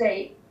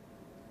glyphosate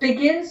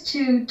begins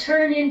to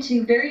turn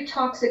into very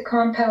toxic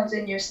compounds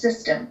in your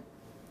system.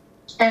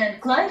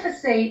 And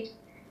glyphosate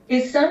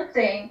is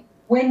something,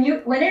 when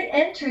it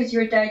enters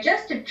your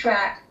digestive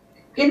tract,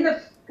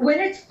 when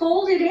it's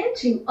folded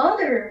into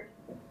other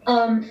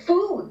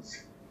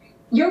foods,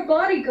 your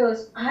body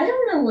goes, I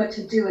don't know what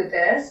to do with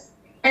this.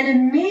 And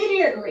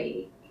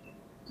immediately,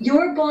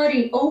 your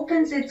body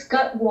opens its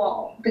gut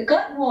wall. The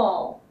gut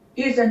wall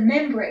is a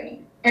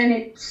membrane, and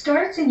it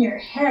starts in your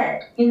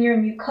head, in your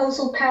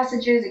mucosal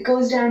passages. It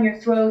goes down your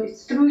throat,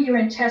 it's through your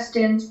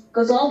intestines,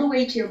 goes all the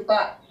way to your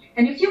butt.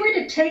 And if you were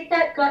to take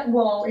that gut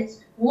wall, it's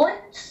 1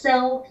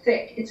 cell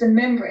thick. It's a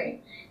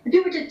membrane. If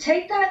you were to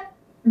take that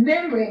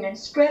membrane and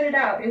spread it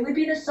out, it would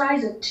be the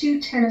size of 2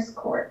 tennis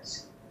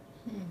courts.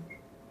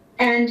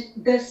 And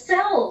the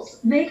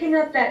cells making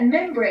up that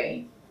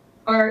membrane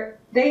are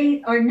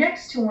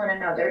next to one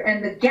another,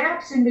 and the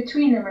gaps in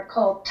between them are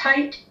called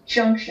tight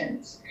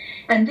junctions.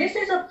 And this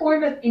is a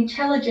form of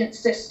intelligence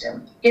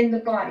system in the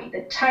body,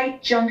 the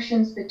tight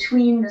junctions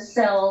between the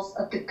cells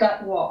of the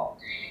gut wall.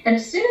 And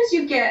as soon as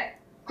you get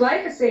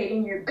glyphosate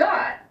in your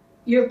gut,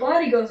 your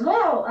body goes,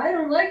 oh, I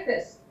don't like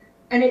this.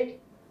 And it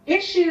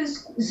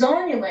issues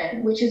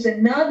zonulin, which is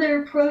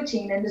another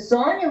protein, and the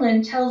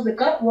zonulin tells the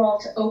gut wall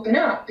to open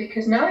up,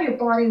 because now your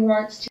body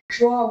wants to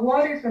draw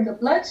water from the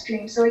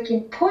bloodstream so it can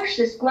push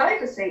this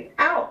glyphosate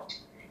out.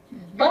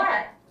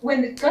 But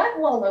when the gut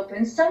wall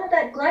opens, some of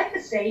that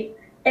glyphosate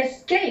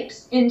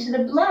escapes into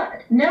the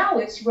blood. Now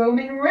it's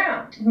roaming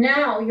around.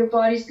 Now your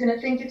body's going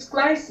to think it's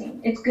glycine.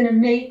 It's going to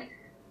make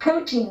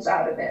proteins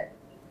out of it.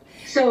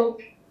 So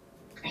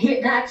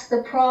that's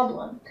the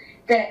problem,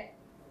 that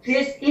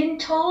this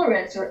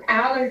intolerance, or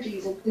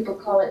allergies as people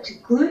call it, to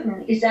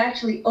gluten is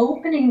actually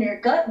opening their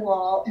gut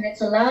wall, and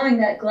it's allowing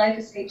that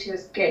glyphosate to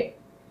escape.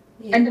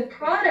 Yeah. And the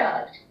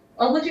product,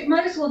 you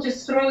might as well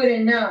just throw it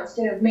in now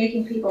instead of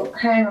making people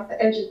hang off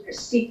the edge of their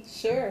seat.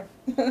 Sure.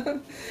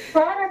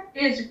 Product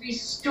is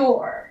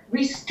Restore.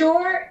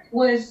 Restore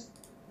was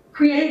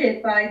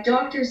created by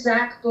Dr.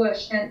 Zach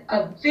Bush and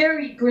a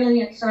very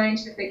brilliant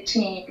scientific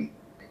team.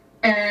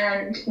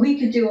 And we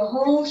could do a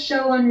whole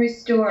show on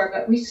Restore,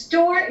 but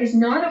Restore is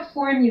not a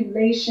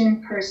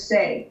formulation per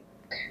se.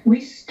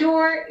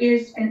 Restore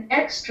is an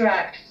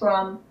extract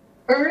from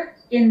earth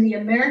in the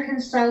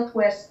American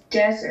Southwest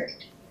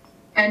desert.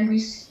 And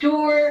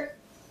Restore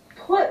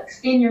puts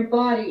in your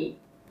body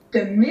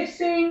the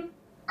missing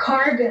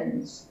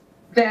carbons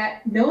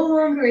that no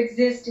longer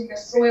exist in the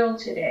soil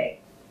today.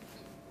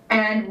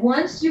 And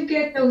once you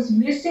get those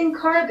missing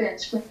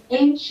carbons from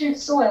ancient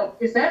soil,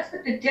 because that's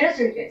what the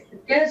desert is. The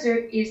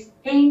desert is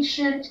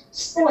ancient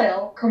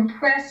soil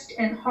compressed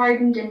and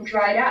hardened and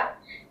dried out.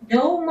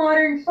 No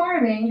modern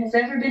farming has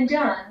ever been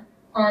done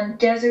on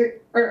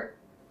desert earth.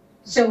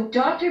 So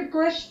Dr.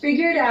 Bush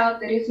figured out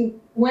that if he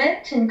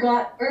went and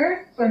got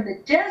earth from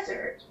the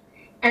desert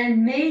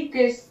and made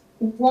this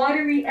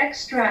watery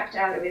extract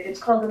out of it, it's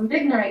called a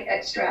lignite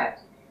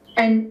extract,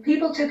 and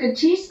people took a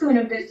teaspoon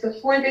of this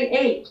before they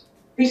ate,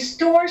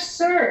 Restore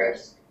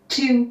serves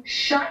to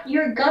shut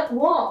your gut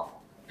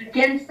wall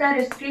against that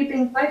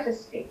escaping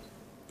glyphosate.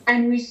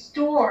 And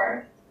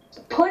Restore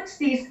puts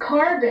these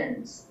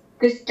carbons,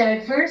 this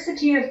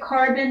diversity of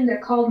carbon, they're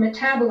called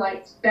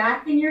metabolites,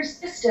 back in your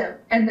system.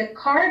 And the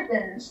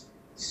carbons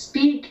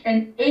speak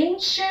an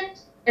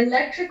ancient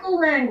electrical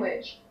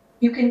language.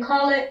 You can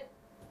call it,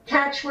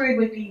 catchword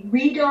would be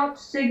redox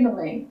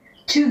signaling,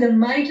 to the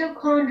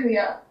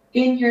mitochondria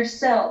in your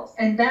cells,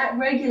 and that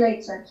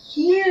regulates a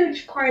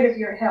huge part of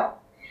your health.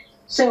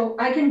 So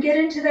I can get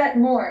into that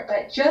more,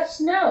 but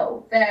just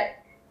know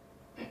that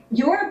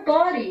your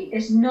body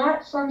is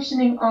not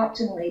functioning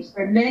optimally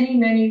for many,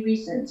 many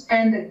reasons,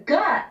 and the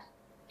gut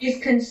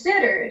is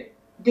considered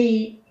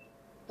the,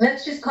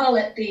 let's just call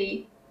it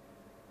the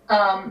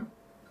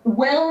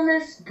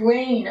wellness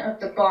brain of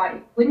the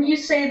body. Wouldn't you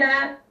say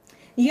that?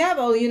 Yeah,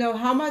 well, you know,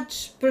 how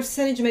much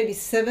percentage, maybe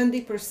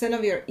 70%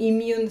 of your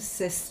immune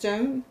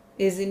system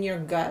is in your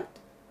gut?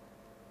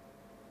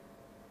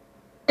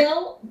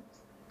 Well,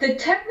 the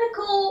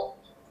technical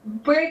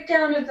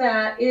breakdown of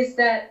that is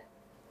that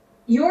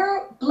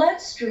your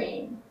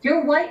bloodstream,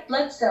 your white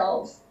blood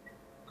cells,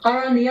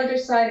 are on the other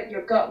side of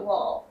your gut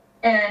wall,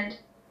 and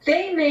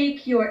they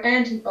make your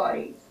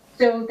antibodies.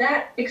 So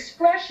that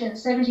expression,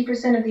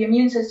 70% of the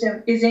immune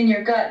system is in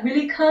your gut,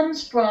 really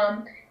comes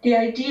from the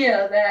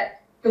idea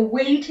that the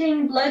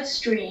waiting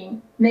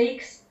bloodstream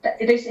makes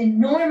this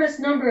enormous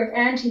number of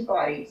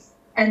antibodies,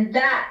 and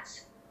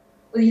that's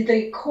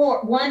the core,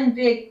 one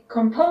big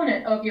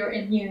component of your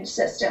immune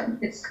system.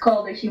 It's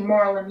called the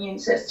humoral immune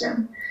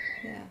system.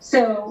 Yeah.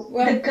 So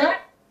the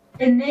gut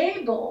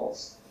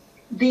enables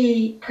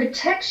the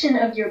protection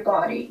of your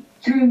body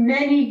through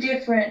many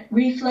different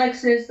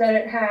reflexes that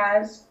it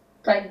has,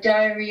 like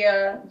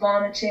diarrhea,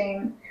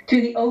 vomiting,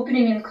 through the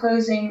opening and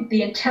closing,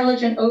 the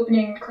intelligent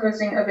opening and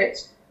closing of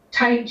its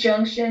tight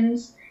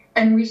junctions,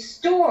 and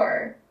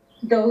restore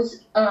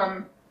those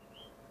carbon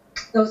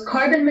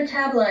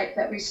metabolites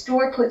that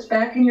Restore puts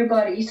back in your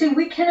body. You see,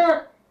 we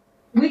cannot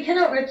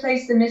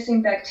replace the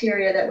missing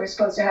bacteria that we're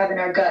supposed to have in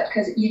our gut,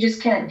 because you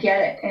just can't get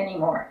it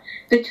anymore.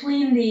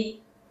 Between the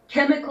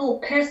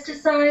chemical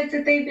pesticides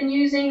that they've been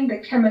using, the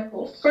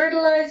chemical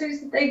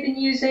fertilizers that they've been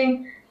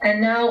using, and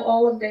now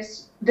all of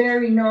this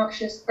very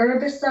noxious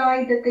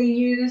herbicide that they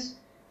use,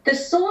 the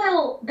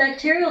soil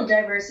bacterial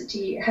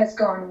diversity has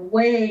gone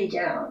way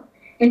down.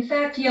 In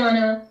fact,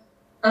 Jana,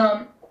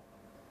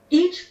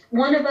 each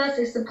one of us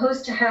is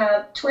supposed to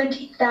have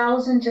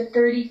 20,000 to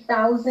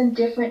 30,000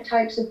 different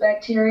types of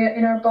bacteria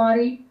in our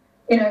body,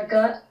 in our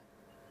gut,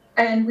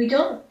 and we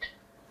don't.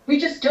 We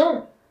just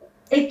don't.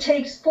 It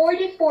takes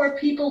 44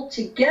 people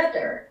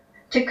together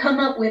to come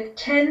up with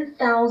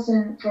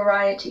 10,000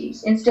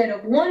 varieties. Instead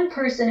of one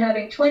person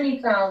having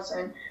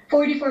 20,000,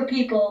 44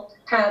 people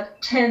have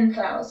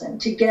 10,000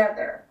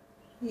 together.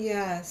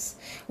 Yes.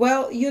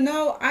 Well, you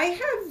know, I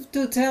have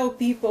to tell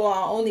people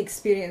our own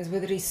experience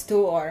with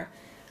Restore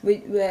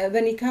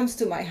when it comes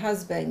to my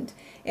husband.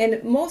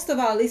 And most of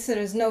our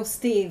listeners know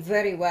Steve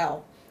very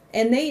well.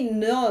 And they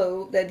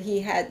know that he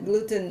had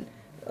gluten,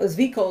 as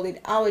we call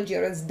it, allergy,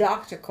 or as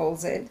doctor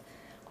calls it,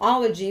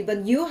 allergy.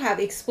 But you have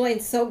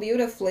explained so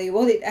beautifully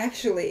what it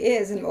actually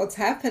is and what's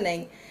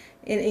happening.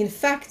 In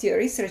fact, your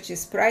research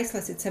is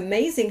priceless. It's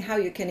amazing how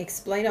you can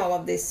explain all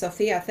of this,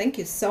 Sophia. Thank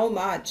you so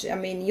much. I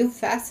mean, you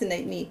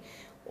fascinate me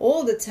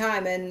all the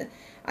time, and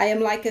I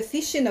am like a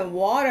fish in the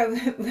water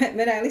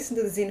when I listen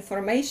to this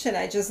information.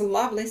 I just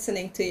love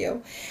listening to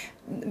you.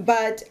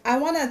 But I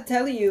want to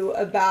tell you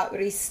about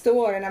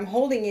Restore, and I'm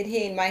holding it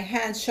here in my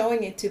hand,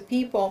 showing it to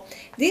people.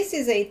 This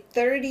is a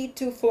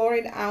 32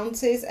 fluoride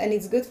ounces, and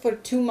it's good for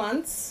 2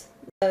 months.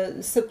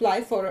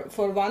 Supply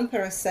for one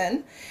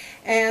person.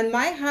 And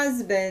my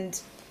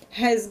husband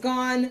has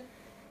gone,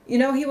 you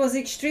know, he was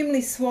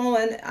extremely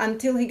swollen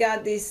until he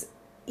got this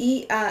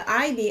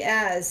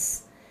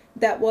IBS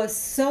that was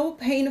so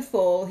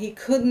painful he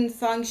couldn't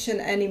function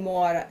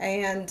anymore.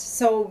 And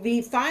so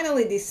we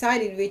finally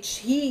decided,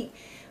 which we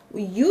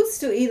used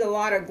to eat a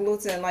lot of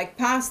gluten, like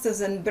pastas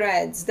and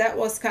breads. That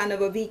was kind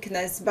of a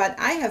weakness, but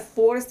I have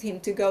forced him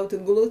to go to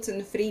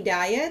gluten-free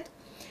diet,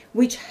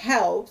 which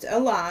helped a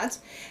lot.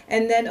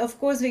 And then of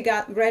course we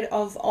got rid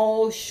of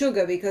all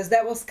sugar, because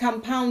that was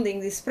compounding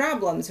these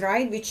problems,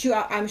 right? Which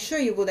I'm sure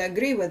you would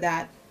agree with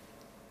that.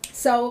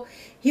 So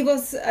he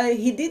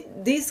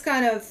did this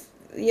kind of,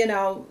 you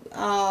know,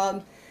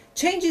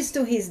 changes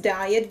to his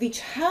diet,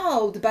 which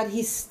helped, but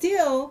he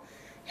still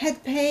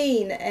had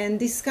pain and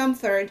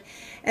discomfort.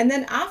 And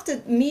then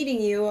after meeting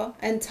you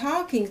and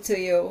talking to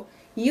you,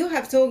 you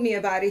have told me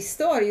about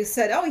Restore. You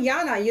said, oh,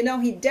 Jana, you know,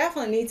 he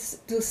definitely needs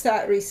to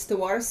start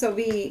Restore. So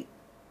we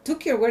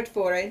took your word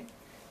for it,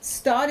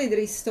 started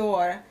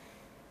Restore.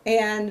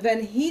 And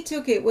when he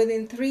took it,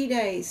 within 3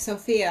 days,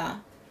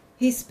 Sophia,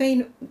 his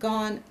pain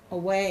gone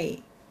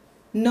away.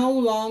 No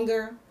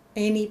longer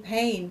any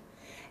pain.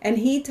 And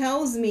he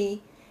tells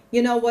me,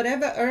 you know,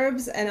 whatever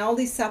herbs and all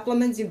these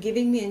supplements you're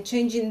giving me and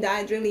changing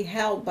diet really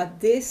help. But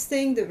this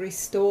thing, the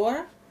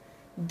Restore,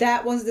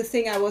 that was the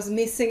thing I was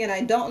missing, and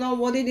I don't know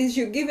what it is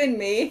you're giving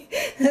me.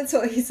 That's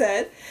what he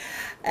said.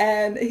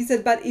 And he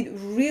said, but it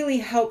really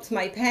helped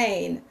my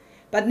pain.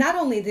 But not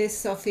only this,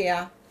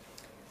 Sophia,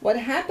 what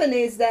happened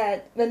is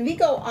that when we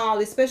go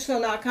out, especially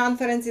on our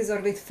conferences or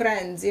with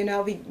friends, you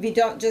know, we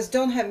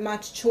don't have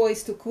much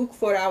choice to cook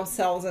for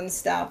ourselves and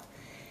stuff.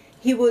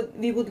 We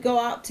would go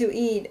out to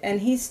eat,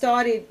 and he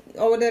started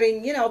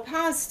ordering, you know,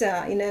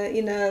 pasta in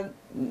a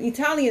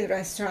Italian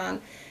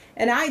restaurant.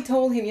 And I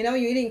told him, you know,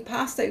 you're eating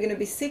pasta, you're going to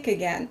be sick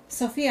again.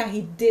 Sophia,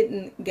 he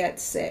didn't get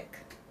sick.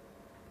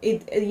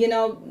 You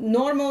know,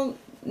 normal,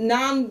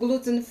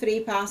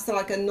 non-gluten-free pasta,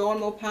 like a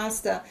normal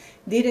pasta,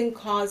 didn't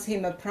cause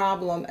him a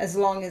problem as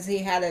long as he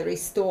had a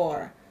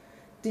Restore.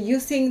 Do you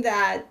think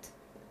that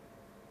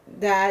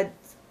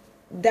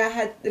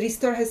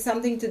Restore has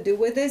something to do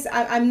with this?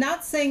 I'm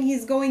not saying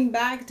he's going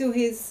back to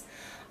his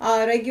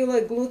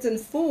regular gluten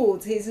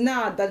foods. He's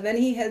not. But when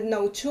he had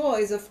no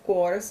choice, of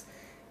course.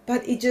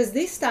 But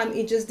this time,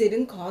 it just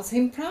didn't cause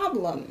him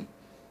problem.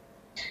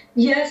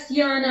 Yes,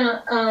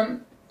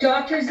 Jana.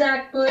 Dr.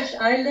 Zach Bush,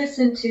 I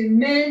listened to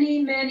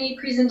many, many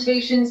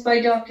presentations by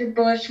Dr.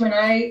 Bush when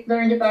I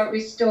learned about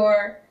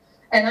Restore,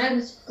 and I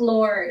was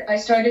floored. I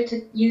started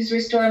to use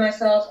Restore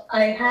myself.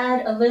 I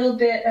had a little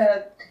bit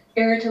of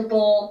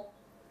irritable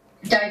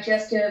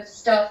digestive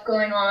stuff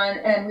going on,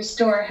 and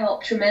Restore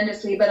helped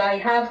tremendously. But I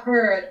have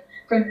heard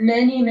from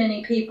many,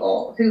 many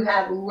people who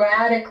have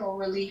radical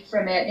relief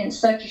from it in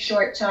such a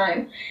short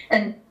time.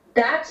 And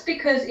that's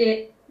because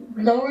it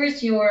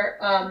lowers your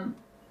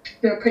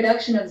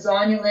production of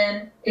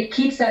zonulin. It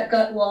keeps that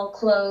gut wall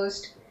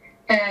closed.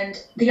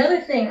 And the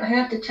other thing I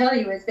have to tell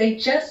you is they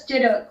just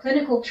did a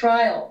clinical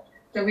trial,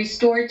 the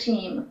Restore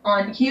team,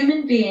 on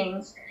human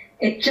beings.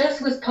 It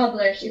just was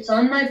published. It's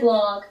on my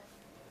blog.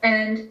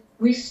 And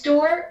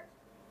Restore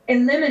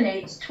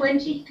eliminates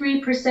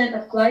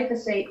 23% of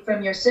glyphosate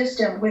from your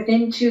system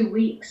within 2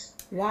 weeks.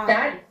 Wow.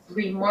 That is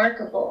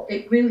remarkable.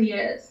 It really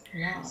is.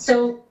 Wow.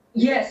 So,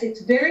 yes,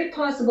 it's very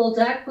possible.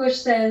 Zach Bush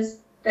says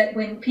that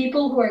when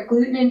people who are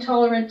gluten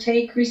intolerant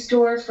take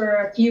Restore for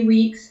a few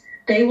weeks,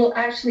 they will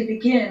actually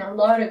begin, a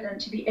lot of them,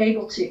 to be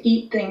able to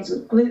eat things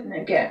with gluten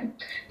again,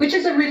 which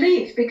is a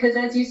relief because,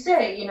 as you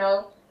say,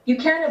 you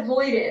can't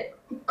avoid it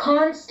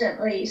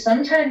constantly.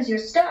 Sometimes you're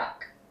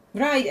stuck.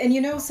 Right.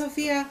 And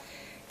Sophia,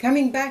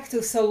 coming back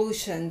to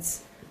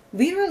solutions,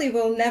 we really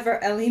will never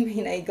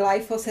eliminate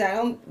glyphosate, I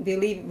don't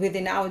believe,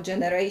 within our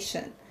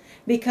generation,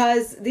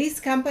 because these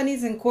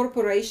companies and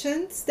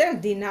corporations, they're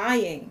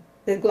denying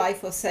that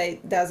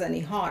glyphosate does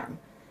any harm,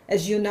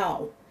 as you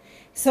know.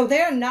 So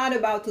they're not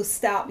about to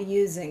stop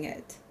using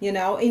it.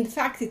 In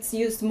fact, it's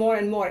used more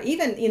and more,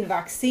 even in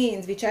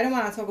vaccines, which I don't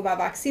want to talk about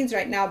vaccines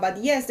right now,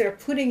 but yes, they're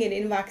putting it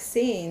in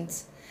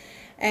vaccines.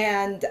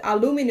 And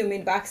aluminum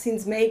in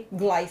vaccines make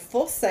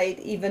glyphosate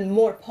even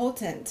more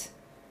potent.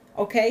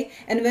 Okay,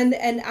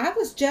 and I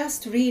was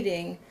just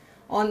reading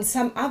on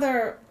some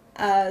other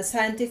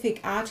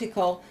scientific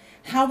article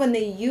how when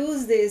they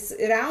use this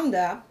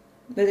Roundup,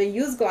 when they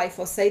use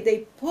glyphosate,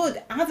 they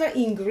put other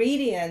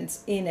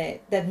ingredients in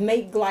it that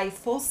make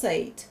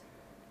glyphosate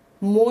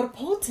more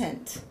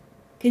potent.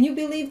 Can you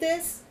believe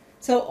this?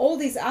 So all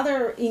these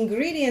other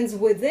ingredients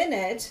within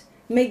it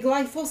make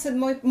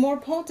glyphosate more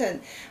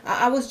potent.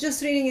 I was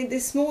just reading it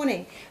this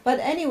morning. But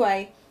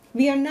anyway,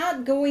 we are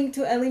not going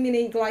to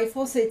eliminate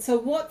glyphosate. So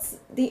what's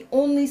the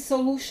only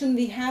solution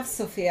we have,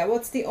 Sophia?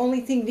 What's the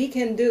only thing we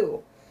can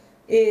do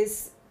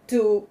is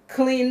to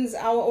cleanse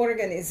our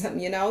organism,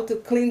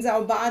 to cleanse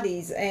our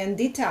bodies and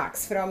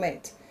detox from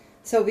it.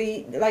 So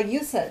we, like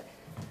you said,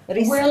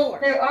 restore. Well,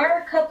 there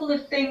are a couple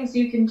of things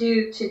you can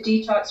do to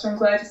detox from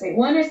glyphosate.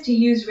 One is to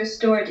use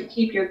Restore to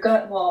keep your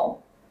gut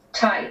wall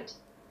tight.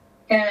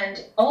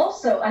 And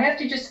also, I have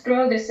to just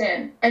throw this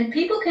in, and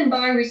people can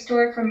buy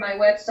Restore from my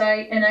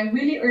website, and I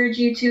really urge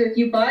you to, if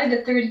you buy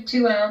the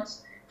 32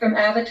 ounce from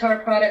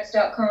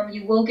avatarproducts.com,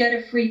 you will get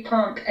a free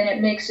pump, and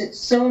it makes it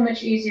so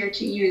much easier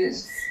to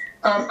use.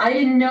 I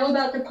didn't know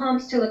about the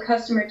pumps till a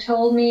customer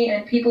told me,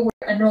 and people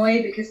were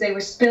annoyed because they were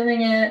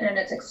spilling it, and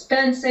it's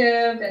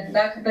expensive, and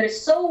that, but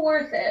it's so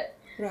worth it.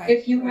 Right.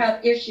 If you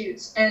have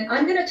issues. And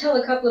I'm going to tell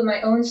a couple of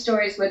my own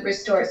stories with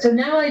Restore. So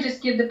now I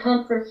just give the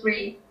pump for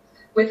free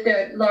with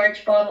their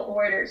large bottle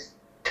orders.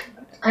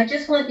 I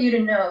just want you to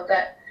know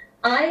that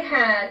I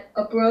had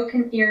a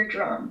broken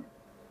eardrum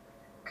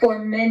for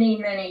many,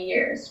 many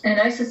years. And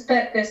I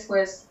suspect this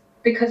was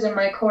because of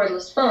my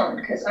cordless phone,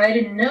 because I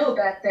didn't know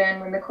back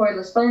then when the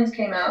cordless phones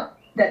came out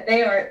that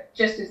they are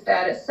just as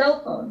bad as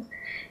cell phones.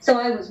 So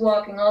I was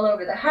walking all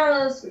over the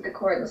house with the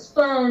cordless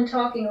phone,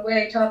 talking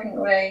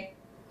away.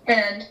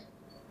 And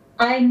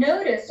I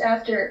noticed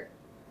after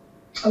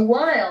a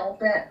while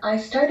that I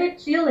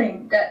started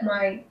feeling that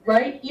my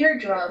right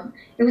eardrum,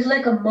 it was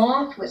like a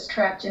moth was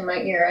trapped in my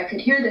ear. I could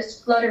hear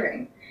this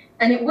fluttering.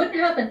 And it wouldn't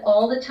happen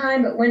all the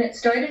time, but when it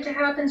started to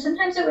happen,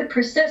 sometimes it would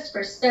persist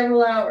for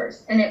several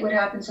hours. And it would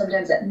happen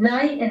sometimes at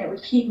night, and it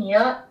would keep me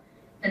up.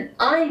 And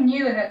I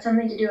knew it had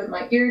something to do with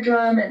my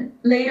eardrum. And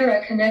later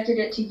I connected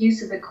it to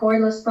use of the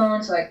cordless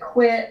phone, so I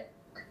quit.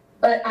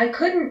 But I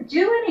couldn't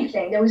do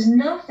anything. There was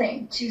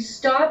nothing to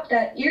stop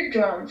that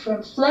eardrum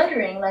from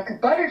fluttering like a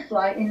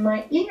butterfly in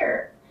my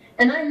ear.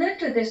 And I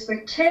lived with this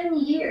for 10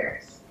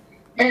 years.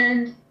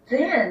 And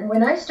then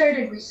when I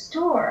started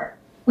Restore,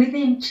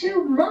 within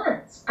 2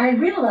 months, I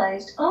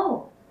realized,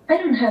 oh, I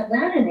don't have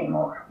that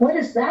anymore. What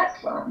is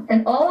that from?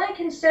 And all I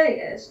can say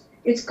is,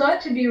 it's got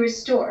to be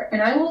Restore.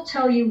 And I will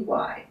tell you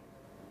why.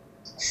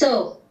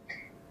 So,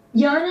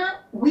 Jana,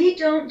 we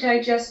don't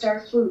digest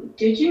our food.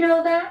 Did you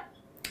know that?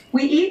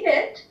 We eat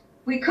it,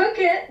 we cook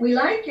it, we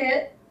like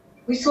it,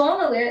 we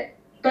swallow it,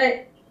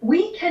 but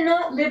we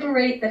cannot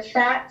liberate the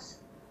fats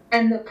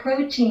and the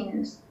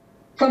proteins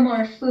from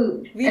our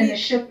food the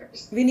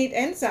sugars. We need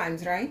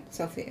enzymes, right,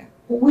 Sophia?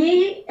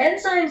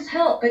 Enzymes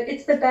help, but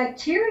it's the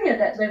bacteria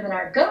that live in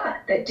our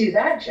gut that do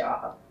that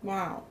job.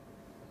 Wow.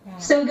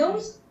 So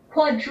those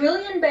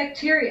quadrillion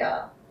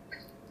bacteria,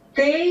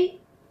 they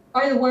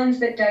are the ones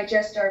that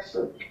digest our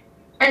food.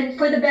 And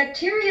for the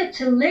bacteria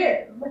to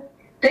live,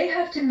 they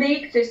have to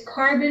make this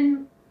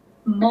carbon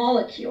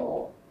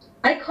molecule.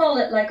 I call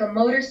it like a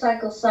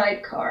motorcycle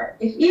sidecar.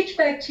 If each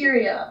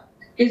bacteria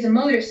is a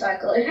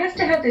motorcycle, it has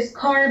to have this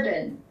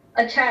carbon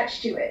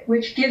attached to it,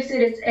 which gives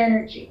it its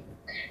energy.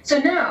 So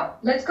now,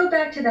 let's go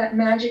back to that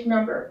magic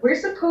number. We're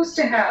supposed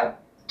to have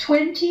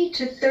 20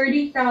 to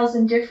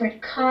 30,000 different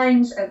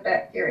kinds of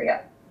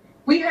bacteria.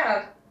 We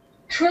have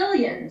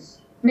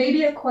trillions,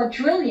 maybe a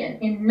quadrillion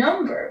in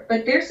number,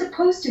 but they're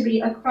supposed to be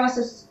across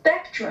a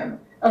spectrum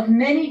of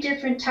many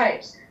different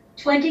types,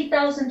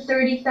 20,000,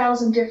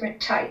 30,000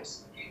 different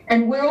types.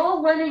 And we're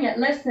all running at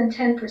less than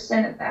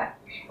 10% of that.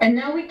 And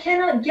now we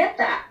cannot get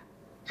that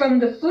from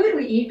the food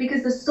we eat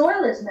because the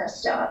soil is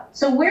messed up.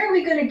 So where are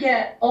we going to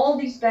get all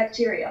these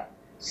bacteria?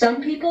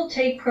 Some people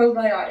take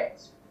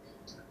probiotics.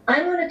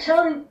 I'm going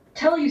to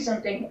tell you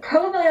something.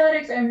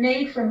 Probiotics are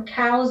made from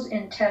cows'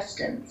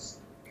 intestines.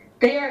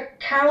 They are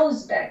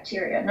cows'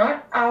 bacteria,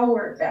 not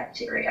our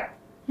bacteria.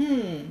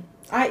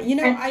 I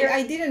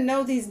didn't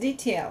know this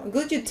detail.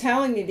 Good you're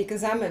telling me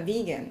because I'm a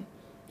vegan.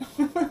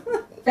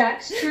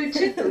 That's true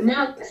too.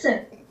 Now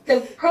listen,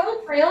 the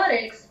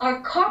probiotics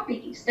are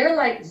copies. They're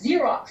like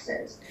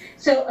Xeroxes.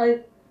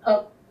 So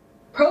a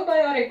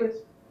probiotic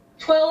with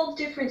 12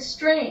 different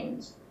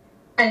strains,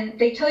 and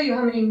they tell you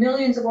how many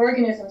millions of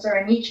organisms are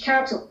in each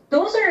capsule.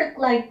 Those are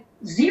like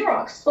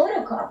Xerox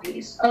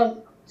photocopies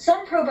of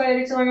some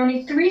probiotics are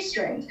only 3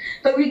 strains.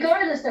 But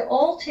regardless, they're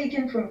all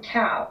taken from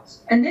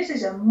cows. And this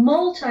is a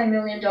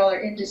multi-million-dollar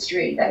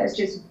industry that has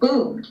just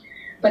boomed.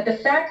 But the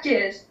fact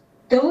is,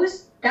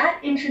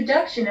 that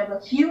introduction of a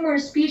few more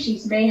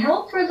species may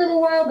help for a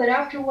little while, but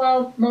after a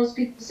while, most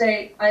people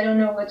say, I don't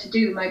know what to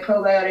do. My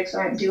probiotics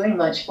aren't doing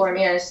much for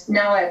me, and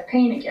now I have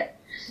pain again.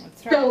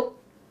 That's right. So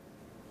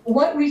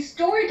what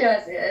Restore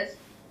does is,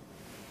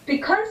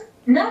 because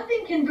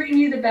nothing can bring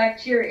you the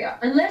bacteria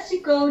unless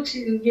you go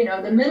to,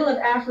 the middle of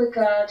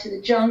Africa, to the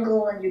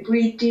jungle, and you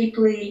breathe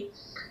deeply,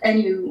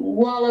 and you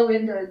wallow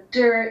in the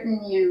dirt,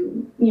 and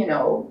you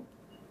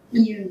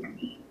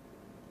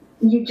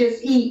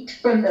just eat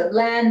from the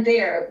land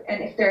there,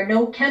 and if there are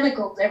no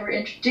chemicals ever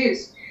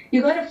introduced,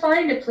 you got to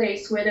find a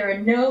place where there are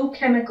no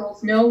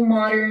chemicals, no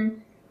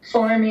modern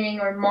farming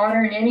or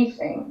modern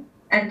anything,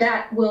 and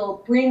that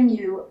will bring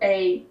you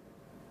a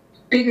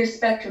bigger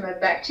spectrum of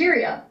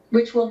bacteria,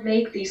 which will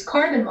make these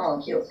carbon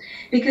molecules.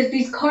 Because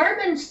these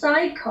carbon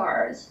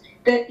sidecars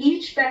that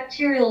each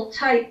bacterial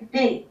type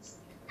makes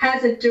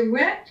has a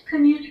direct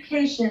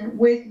communication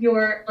with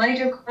your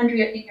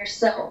mitochondria in your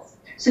cells.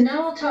 So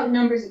now I'll talk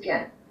numbers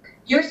again.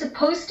 You're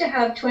supposed to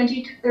have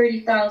 20 to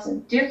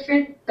 30,000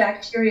 different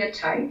bacteria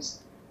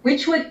types,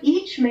 which would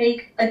each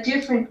make a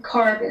different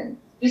carbon.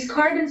 These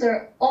carbons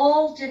are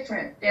all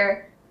different.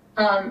 They're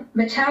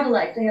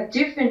metabolites. They have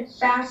different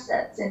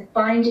facets and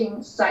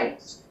binding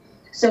sites.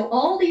 So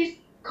all these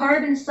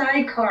carbon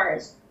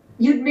sidecars,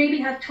 you'd maybe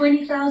have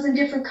 20,000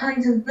 different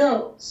kinds of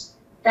those.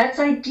 That's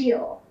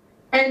ideal.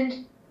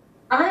 And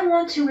I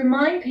want to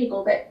remind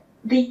people that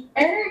the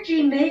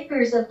energy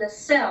makers of the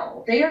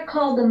cell, they are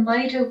called the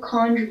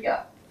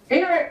mitochondria.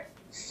 They are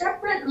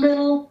separate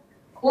little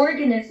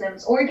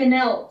organisms,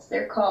 organelles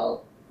they're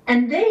called,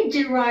 and they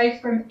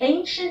derive from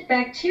ancient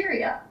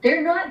bacteria.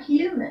 They're not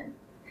human.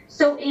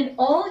 So in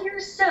all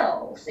your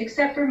cells,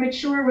 except for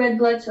mature red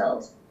blood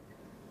cells,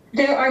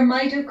 there are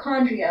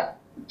mitochondria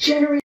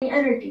generating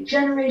energy,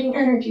 generating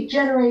energy,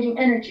 generating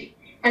energy.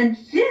 And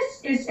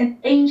this is an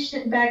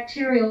ancient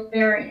bacterial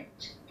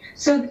variant.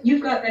 So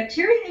you've got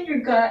bacteria in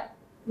your gut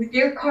with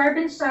their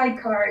carbon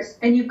sidecars,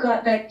 and you've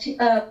got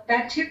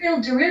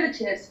bacterial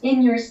derivatives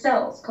in your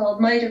cells called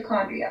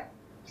mitochondria.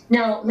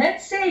 Now,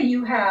 let's say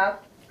you have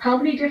how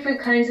many different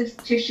kinds of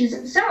tissues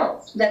and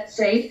cells? Let's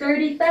say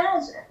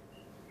 30,000.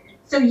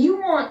 So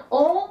you want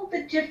all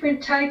the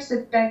different types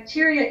of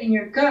bacteria in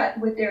your gut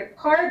with their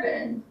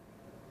carbon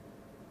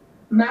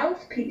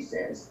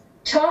mouthpieces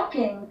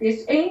talking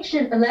this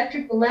ancient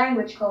electrical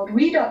language called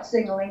redox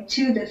signaling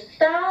to the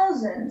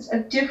thousands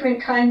of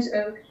different kinds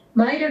of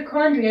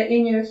mitochondria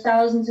in your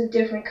thousands of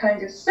different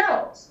kinds of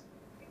cells.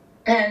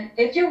 And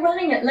if you're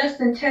running at less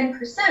than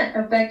 10%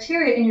 of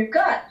bacteria in your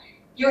gut,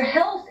 your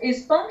health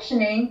is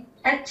functioning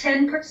at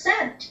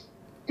 10%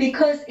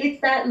 because it's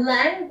that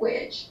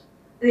language,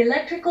 the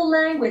electrical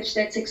language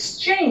that's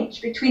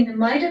exchanged between the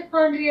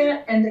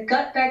mitochondria and the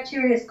gut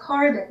bacteria's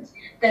carbons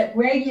that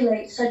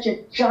regulates such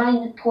a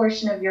giant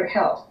portion of your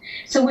health.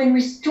 So when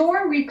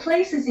Restore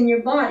replaces in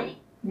your body,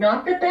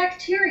 not the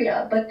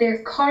bacteria, but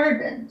their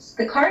carbons.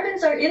 The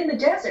carbons are in the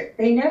desert.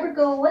 They never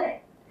go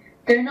away.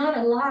 They're not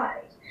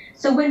alive.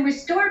 So when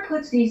Restore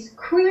puts these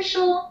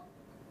crucial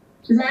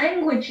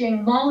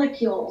languaging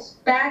molecules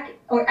back,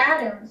 or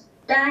atoms,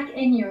 back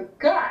in your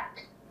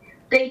gut,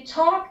 they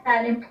talk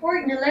that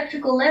important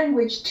electrical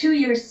language to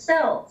your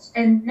cells,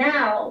 and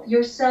now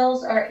your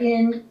cells are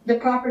in the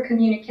proper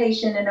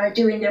communication and are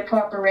doing their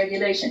proper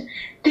regulation.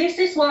 This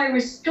is why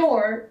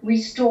Restore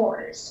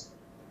restores.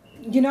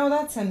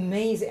 That's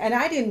amazing. And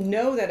I didn't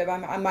know that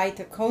about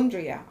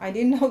mitochondria. I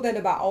didn't know that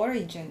about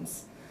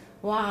origins.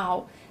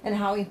 Wow. And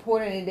how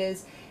important it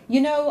is.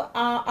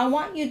 I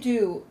want you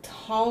to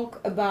talk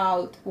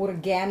about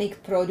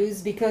organic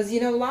produce because,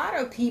 a lot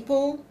of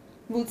people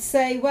would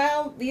say,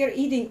 well, we are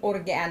eating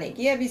organic.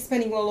 Yeah, we're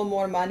spending a little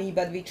more money,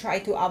 but we try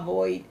to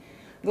avoid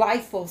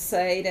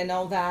glyphosate and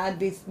all that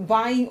with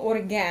buying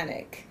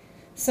organic.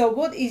 So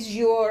what is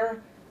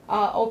your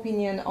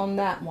opinion on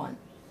that one?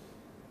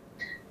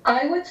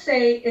 I would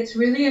say it's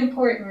really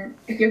important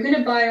if you're going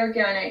to buy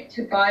organic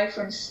to buy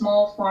from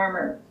small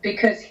farmer,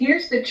 because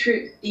here's the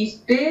truth. These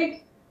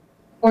big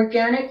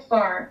organic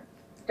farms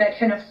that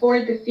can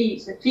afford the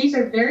fees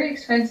are very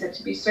expensive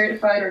to be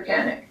certified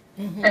organic.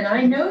 Mm-hmm. And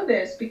I know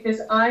this because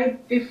I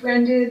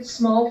befriended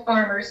small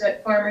farmers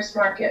at farmers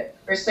market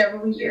for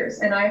several years,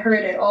 and I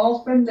heard it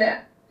all from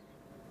them.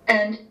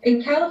 And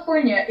in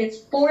California, it's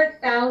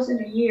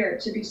 $4,000 a year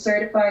to be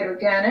certified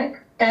organic.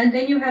 And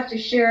then you have to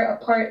share a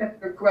part of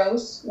your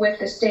gross with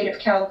the state of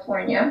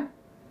California.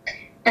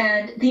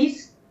 And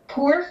these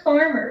poor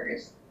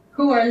farmers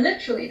who are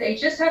literally, they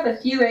just have a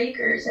few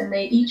acres and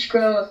they each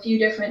grow a few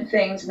different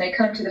things and they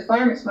come to the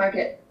farmer's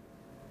market,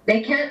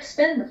 they can't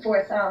spend the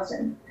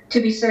 $4,000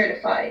 to be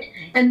certified.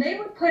 And they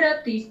would put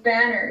up these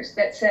banners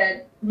that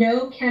said,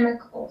 no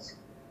chemicals.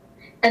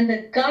 And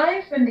the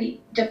guy from the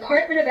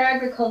Department of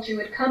Agriculture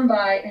would come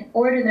by and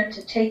order them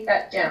to take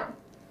that down.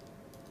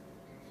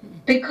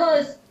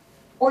 Because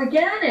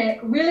organic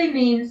really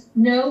means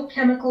no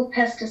chemical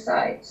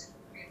pesticides.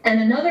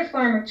 And another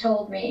farmer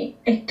told me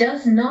it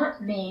does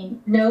not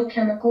mean no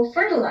chemical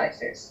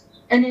fertilizers.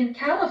 And in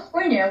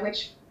California,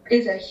 which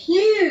is a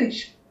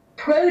huge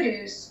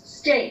produce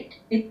state,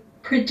 it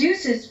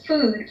produces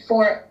food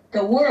for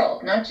the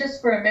world, not just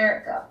for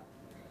America.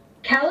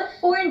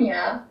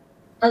 California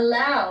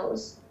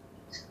allows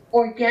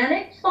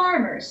organic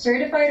farmers,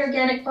 certified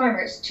organic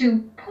farmers,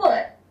 to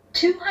put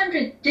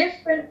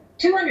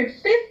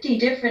 250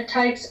 different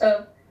types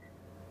of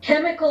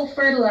chemical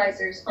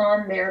fertilizers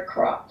on their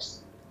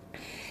crops.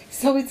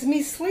 So it's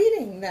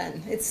misleading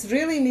then. It's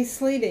really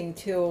misleading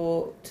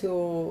to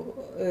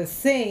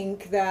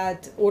think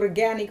that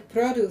organic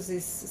produce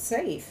is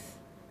safe.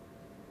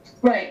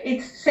 Right.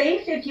 It's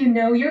safe if you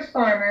know your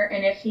farmer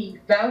and if he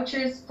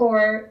vouches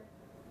for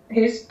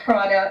his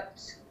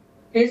products,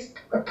 his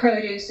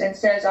produce, and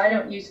says, I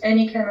don't use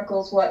any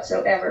chemicals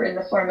whatsoever in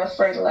the form of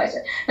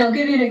fertilizer. Now, I'll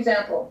give you an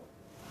example.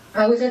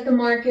 I was at the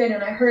market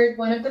and I heard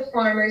one of the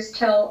farmers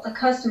tell a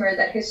customer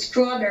that his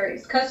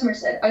strawberries, customer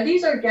said, are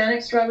these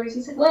organic strawberries?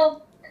 He said,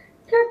 well,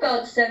 they're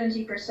about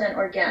 70%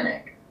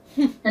 organic.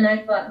 And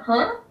I thought,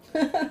 huh?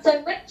 So I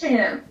went to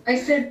him. I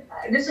said,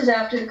 this was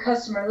after the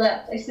customer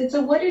left. I said,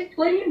 so what do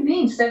you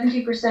mean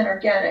 70%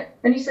 organic?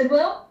 And he said,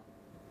 well,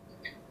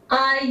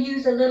 I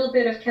use a little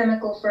bit of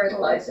chemical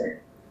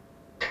fertilizer.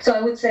 So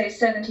I would say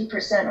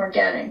 70%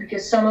 organic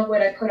because some of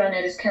what I put on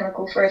it is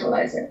chemical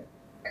fertilizer.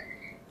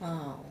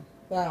 Oh,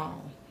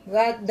 wow.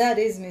 That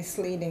is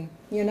misleading,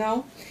 you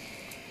know?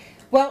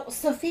 Well,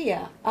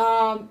 Sophia,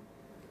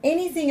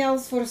 anything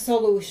else for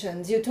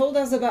solutions? You told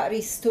us about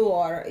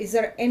Restore. Is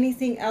there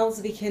anything else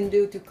we can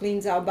do to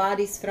cleanse our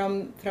bodies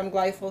from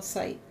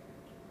glyphosate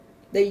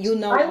that you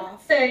know I of?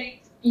 would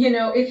say, you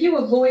know, if you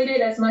avoid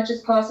it as much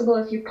as possible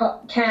if you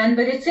can,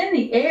 but it's in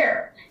the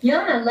air.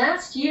 Jana,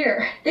 last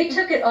year, they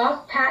took it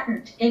off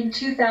patent in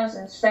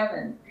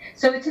 2007.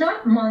 So it's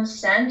not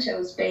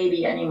Monsanto's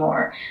baby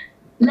anymore.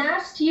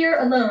 Last year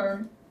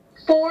alone,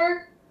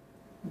 4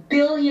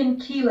 billion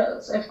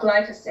kilos of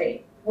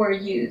glyphosate were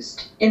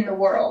used in the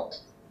world.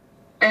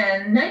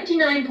 And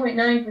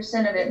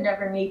 99.9% of it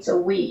never meets a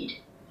weed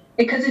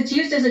because it's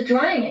used as a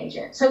drying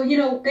agent. So, you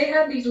know, they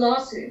have these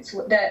lawsuits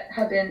that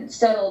have been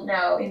settled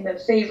now in the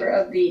favor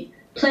of the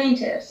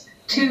plaintiffs.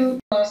 2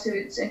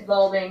 lawsuits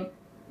involving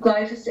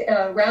glyphosate,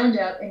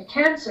 Roundup and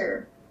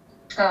cancer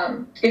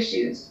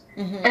issues.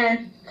 Mm-hmm.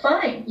 And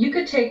fine, you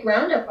could take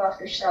Roundup off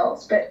the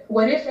shelves, but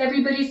what if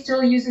everybody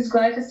still uses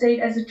glyphosate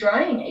as a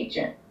drying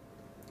agent?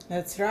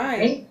 That's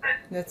right.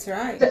 That's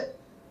right.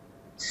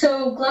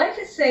 So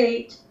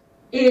glyphosate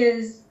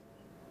is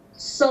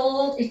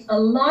sold, a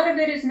lot of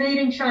it is made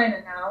in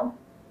China now.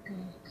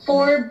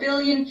 4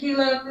 billion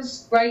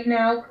kilos right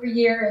now per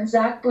year, and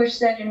Zach Bush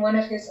said in one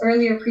of his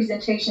earlier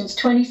presentations,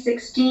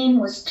 2016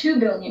 was 2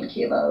 billion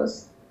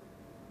kilos.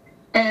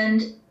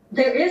 And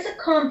there is a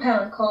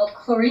compound called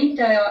chlorine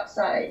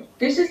dioxide.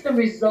 This is the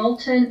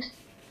resultant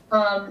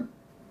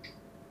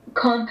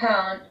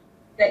compound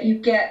that you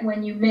get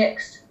when you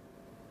mix,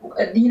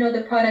 you know,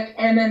 the product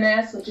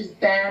MMS, which is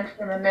banned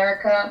from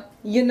America.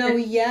 You know,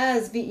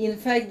 yes. In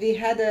fact, we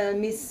had a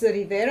Miss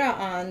Rivera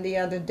on the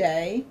other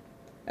day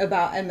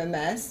about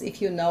MMS,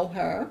 if you know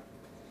her.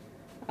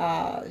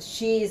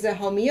 She is a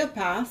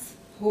homeopath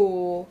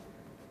who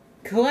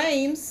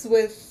claims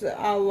with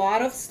a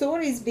lot of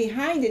stories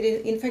behind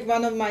it. In fact,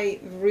 one of my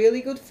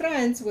really good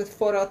friends with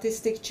 4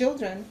 autistic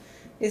children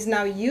is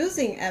now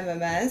using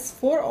MMS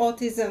for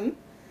autism,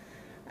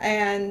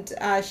 and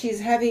she's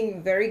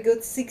having very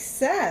good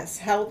success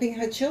helping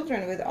her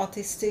children with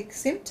autistic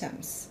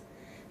symptoms.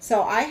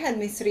 So I had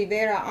Miss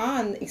Rivera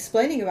on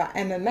explaining about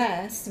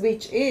MMS,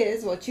 which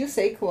is what you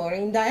say,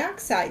 chlorine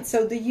dioxide.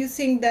 So do you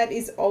think that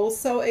is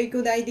also a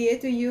good idea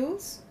to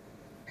use?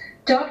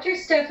 Dr.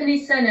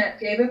 Stephanie Senet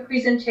gave a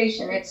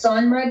presentation. It's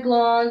on my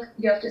blog.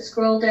 You have to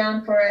scroll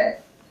down for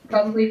it,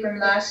 probably from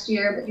last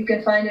year, but you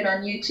can find it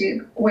on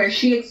YouTube, where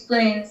she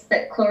explains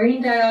that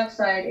chlorine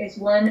dioxide is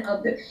one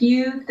of the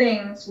few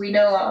things we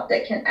know of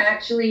that can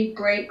actually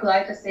break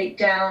glyphosate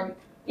down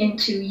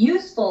into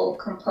useful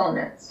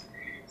components.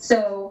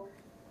 So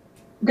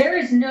there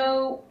is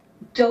no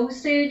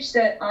dosage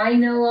that I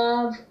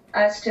know of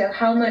as to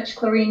how much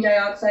chlorine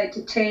dioxide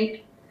to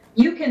take.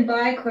 You can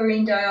buy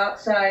chlorine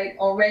dioxide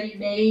already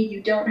made.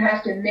 You don't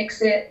have to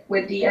mix it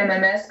with the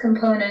MMS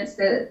components,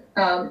 the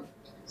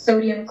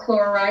sodium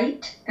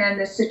chlorite and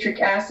the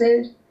citric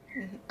acid.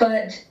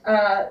 But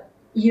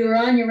you're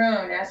on your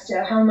own as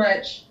to how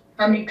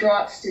many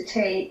drops to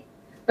take.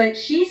 But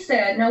she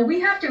said, now we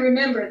have to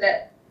remember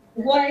that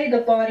why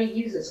the body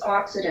uses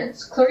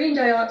oxidants. Chlorine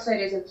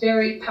dioxide is a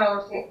very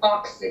powerful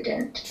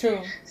oxidant.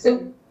 True.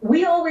 So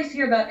we always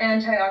hear about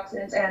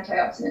antioxidants,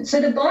 antioxidants.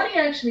 So the body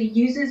actually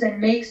uses and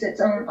makes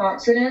its own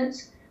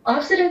oxidants.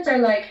 Oxidants are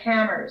like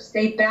hammers.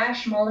 They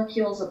bash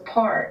molecules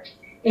apart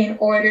in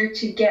order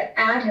to get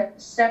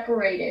atoms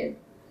separated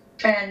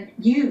and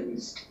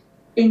used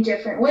in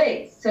different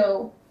ways.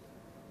 So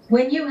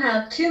when you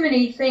have too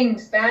many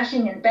things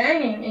bashing and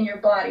banging in your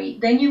body,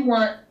 then you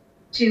want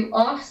to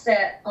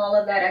offset all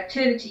of that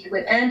activity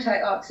with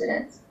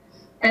antioxidants.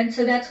 And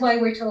so that's why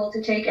we're told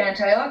to take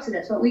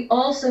antioxidants, but we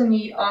also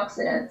need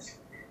oxidants.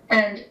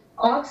 And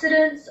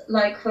oxidants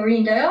like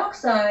chlorine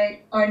dioxide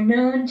are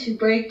known to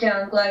break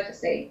down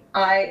glyphosate.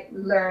 I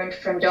learned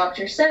from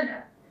Dr.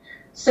 Senna.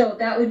 So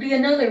that would be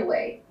another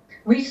way.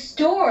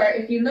 Restore,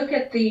 if you look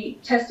at the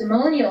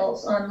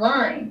testimonials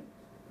online,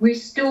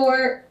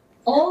 Restore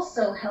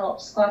also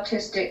helps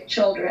autistic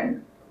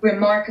children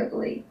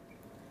remarkably.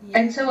 Yes.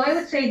 And so I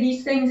would say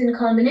these things in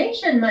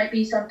combination might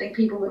be something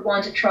people would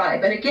want to try.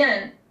 But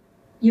again,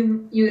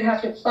 you would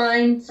have to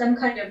find some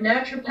kind of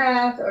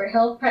naturopath or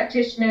health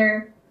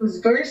practitioner who's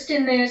versed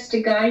in this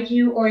to guide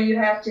you, or you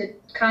have to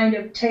kind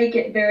of take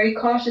it very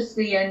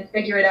cautiously and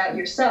figure it out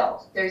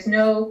yourself. There's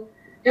no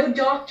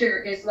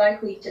doctor is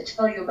likely to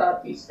tell you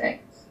about these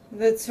things.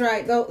 That's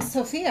right. Well,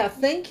 Sophia,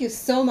 thank you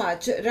so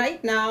much.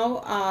 Right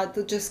now,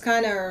 to just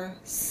kind of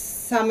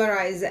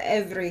summarize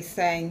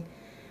everything,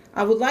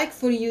 I would like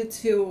for you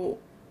to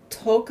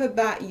talk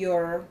about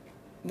your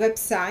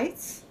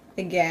websites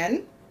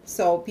again,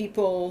 so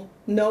people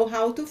know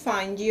how to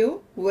find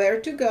you,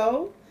 where to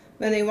go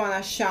when they want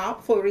to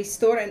shop for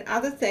Restore and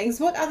other things.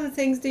 What other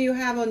things do you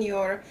have on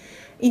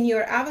in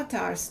your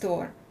avatar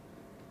store?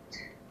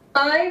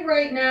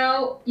 Right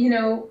now,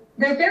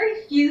 there are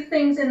very few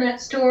things in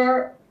that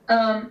store,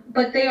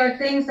 but they are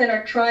things that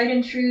are tried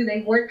and true.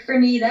 They worked for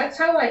me. That's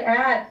how I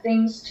add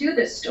things to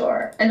the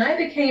store. And I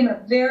became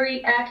a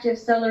very active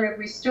seller of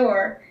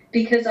Restore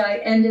because I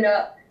ended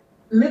up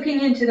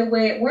looking into the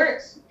way it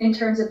works in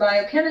terms of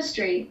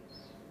biochemistry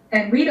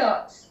and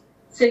redox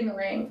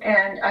signaling.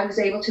 And I was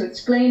able to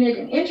explain it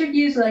in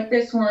interviews like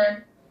this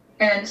one.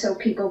 And so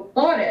people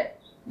bought it.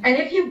 And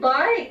if you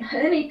buy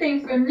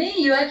anything from me,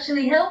 you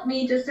actually help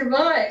me to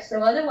survive.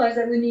 So otherwise,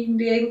 I wouldn't even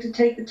be able to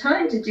take the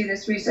time to do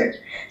this research.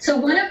 So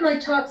one of my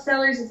top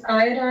sellers is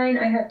iodine.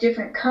 I have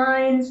different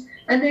kinds,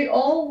 and they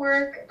all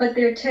work, but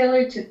they're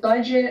tailored to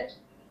budget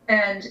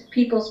and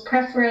people's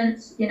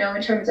preference, in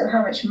terms of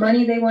how much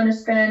money they want to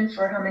spend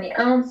for how many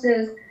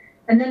ounces.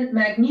 And then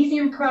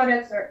magnesium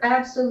products are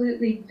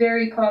absolutely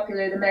very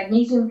popular. The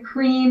magnesium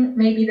cream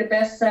may be the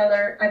best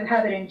seller. I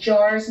have it in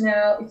jars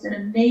now. It's an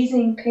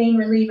amazing pain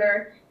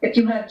reliever if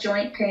you have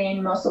joint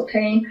pain, muscle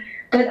pain.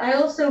 But I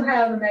also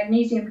have a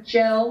magnesium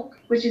gel,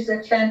 which is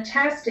a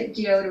fantastic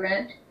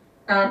deodorant.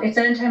 It's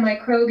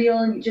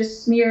antimicrobial, and you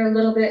just smear a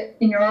little bit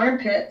in your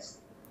armpits,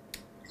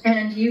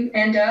 and you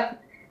end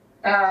up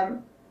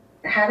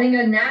having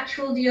a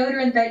natural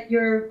deodorant that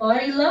your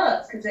body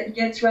loves because it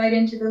gets right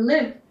into the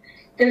lymph.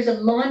 There's a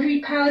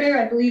laundry powder.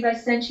 I believe I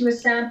sent you a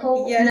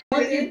sample. Yes,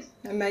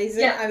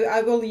 amazing. Yeah.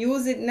 I will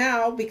use it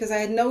now because I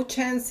had no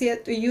chance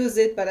yet to use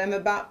it, but I'm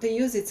about to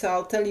use it, so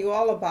I'll tell you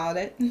all about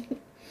it.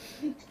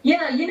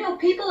 Yeah,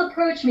 people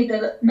approach me.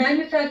 The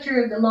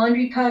manufacturer of the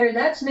laundry powder,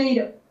 that's made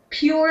of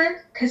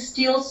pure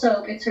Castile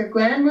soap. It's her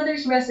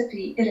grandmother's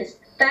recipe. It is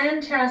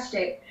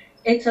fantastic.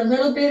 It's a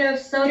little bit of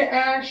soda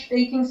ash,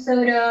 baking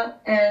soda,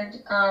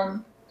 and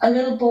a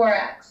little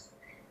borax.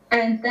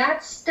 And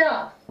that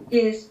stuff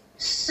is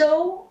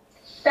so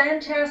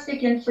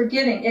fantastic and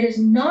forgiving. It is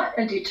not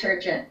a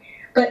detergent,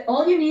 but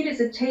all you need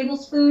is a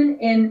tablespoon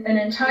in an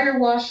entire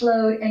wash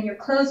load, and your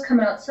clothes come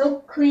out so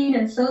clean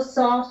and so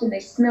soft, and they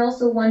smell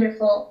so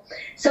wonderful.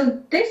 So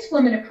this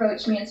woman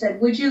approached me and said,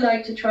 would you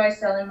like to try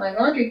selling my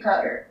laundry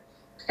powder?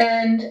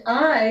 And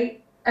I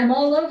am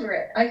all over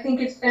it. I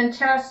think it's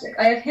fantastic.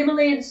 I have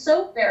Himalayan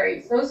soap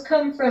berries. Those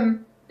come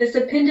from the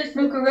Sapindus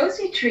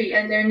mucorosi tree,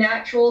 and they're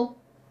natural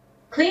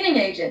cleaning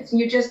agents.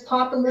 You just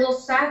pop a little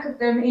sack of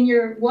them in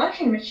your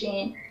washing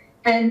machine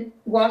and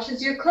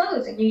washes your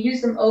clothes, and you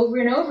use them over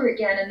and over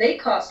again, and they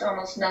cost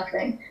almost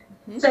nothing.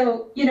 Mm-hmm.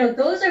 So,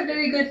 those are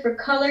very good for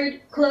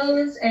colored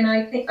clothes, and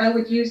I think I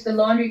would use the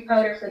laundry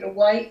powder for the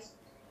whites.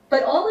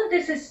 But all of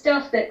this is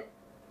stuff that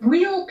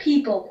real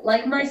people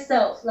like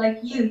myself, like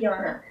you,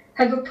 Jana,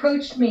 have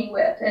approached me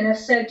with and have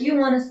said, do you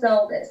want to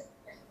sell this?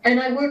 And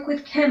I work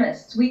with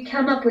chemists. We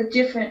come up with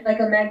different, like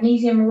a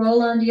magnesium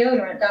roll-on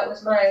deodorant. That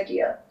was my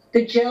idea.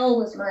 The gel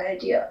was my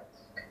idea.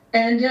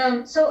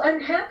 And so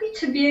I'm happy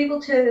to be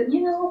able to,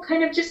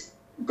 kind of just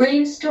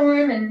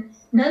brainstorm and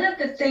none of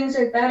the things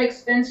are that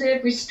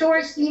expensive.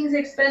 Restore seems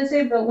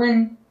expensive, but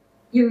when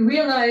you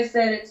realize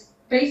that it's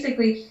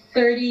basically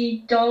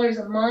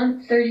 $30 a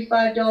month,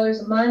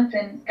 $35 a month,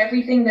 and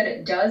everything that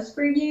it does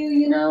for you,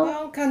 you know?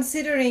 Well,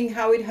 considering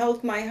how it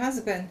helped my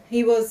husband,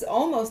 he was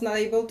almost not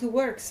able to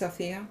work,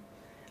 Sophia.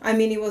 I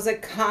mean, it was a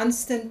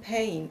constant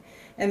pain.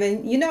 And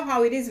when you know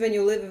how it is when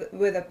you live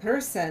with a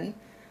person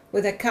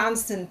with a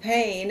constant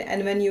pain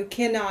and when you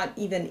cannot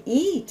even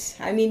eat.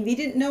 I mean, we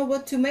didn't know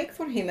what to make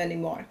for him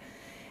anymore.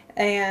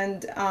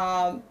 And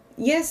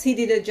yes, he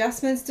did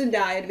adjustments to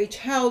diet, which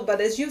helped. But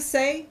as you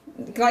say,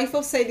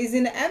 glyphosate is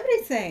in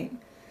everything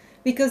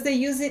because they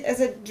use it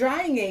as a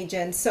drying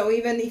agent. So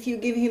even if you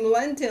give him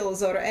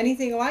lentils or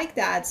anything like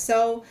that.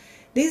 So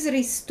this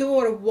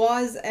Restore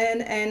was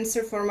an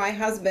answer for my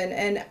husband.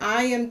 And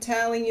I am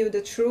telling you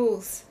the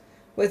truth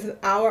with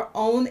our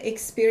own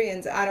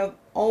experience out of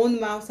own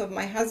mouth of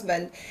my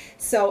husband.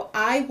 So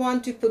I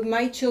want to put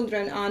my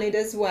children on it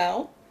as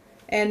well,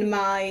 and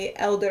my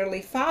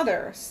elderly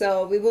father.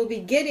 So we will be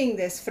getting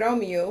this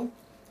from you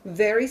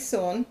very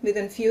soon,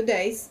 within a few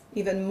days,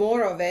 even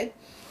more of it.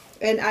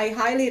 And I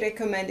highly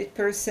recommend it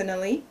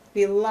personally.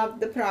 We love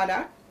the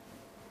product.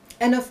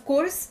 And of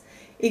course,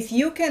 if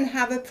you can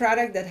have a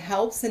product that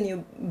helps and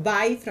you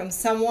buy from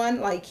someone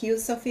like you,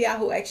 Sophia,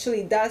 who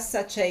actually does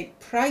such a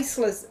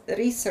priceless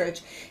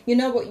research, you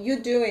know what you're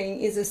doing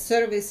is a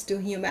service to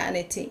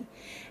humanity.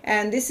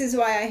 And this is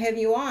why I have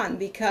you on,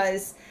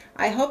 because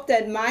I hope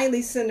that my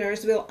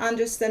listeners will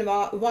understand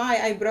why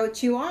I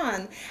brought you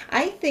on.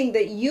 I think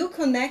that you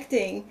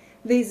connecting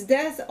this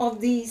death of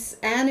these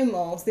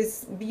animals,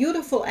 these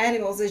beautiful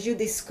animals as you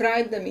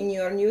describe them in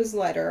your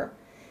newsletter,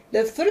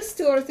 the first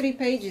 2 or 3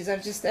 pages are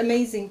just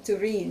amazing to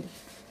read.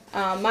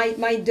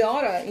 My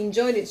daughter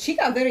enjoyed it. She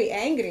got very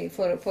angry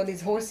for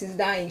these horses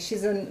dying.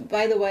 She's,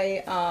 by the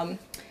way,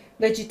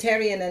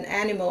 vegetarian and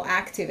animal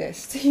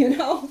activist, you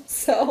know.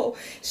 So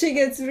she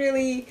gets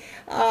really,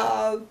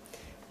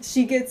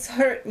 she gets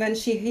hurt when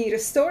she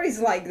hears stories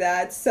like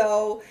that.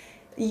 So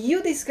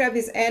you describe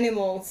these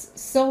animals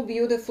so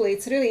beautifully.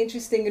 It's really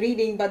interesting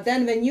reading. But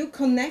then when you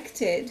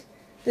connected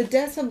the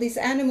death of these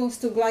animals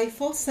to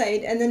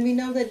glyphosate, and then we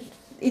know that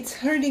it's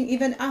hurting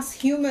even us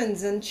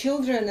humans and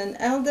children and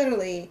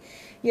elderly,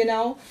 you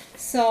know.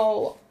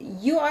 So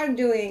you are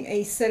doing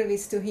a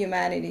service to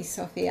humanity,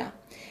 Sophia.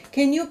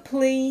 Can you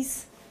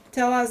please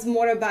tell us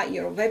more about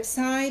your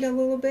website a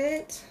little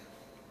bit?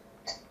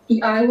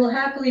 I will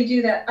happily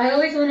do that. I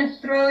always want to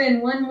throw in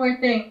one more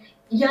thing.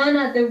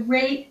 Jana, the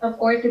rate of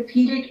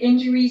orthopedic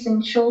injuries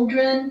in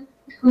children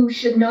who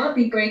should not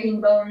be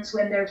breaking bones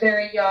when they're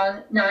very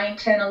young, 9,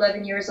 10,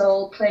 11 years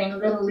old, playing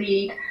Little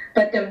League,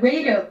 but the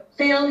rate of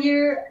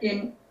failure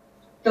in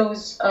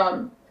those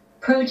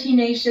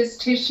proteinaceous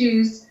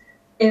tissues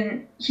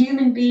in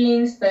human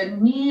beings, the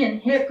knee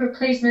and hip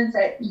replacements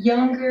at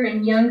younger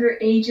and younger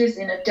ages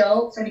in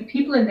adults. I mean,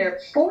 people in their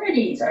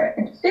 40s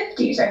and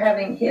 50s are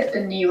having hip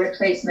and knee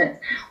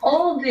replacements.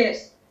 All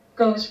this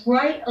goes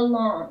right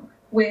along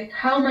with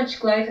how much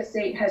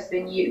glyphosate has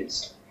been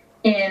used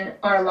in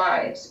our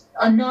lives,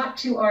 not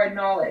to our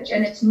knowledge.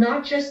 And it's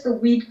not just the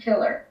weed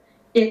killer,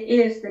 it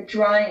is the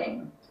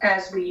drying,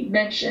 as we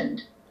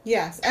mentioned.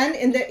 Yes, and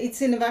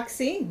it's in the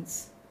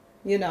vaccines,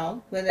 you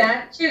know.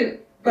 That too,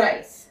 right.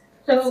 Yes.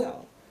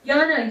 So,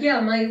 Jana,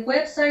 yeah, my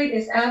website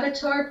is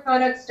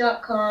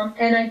avatarproducts.com,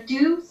 and I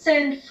do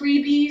send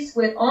freebies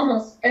with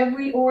almost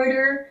every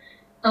order.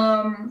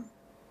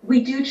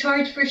 We do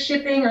charge for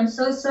shipping. I'm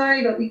so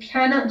sorry, but we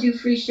cannot do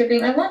free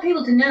shipping. I want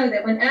people to know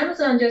that when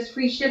Amazon does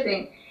free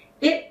shipping,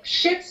 it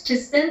ships to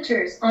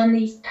centers on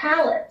these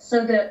pallets.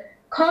 So the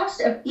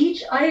cost of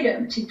each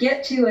item to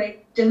get to a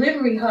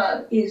delivery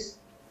hub is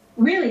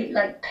really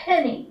like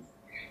pennies.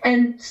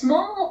 And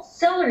small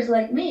sellers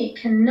like me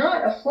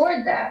cannot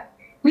afford that.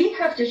 We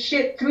have to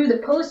ship through the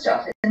post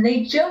office, and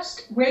they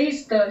just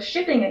raised the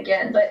shipping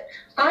again. But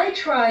I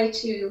try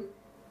to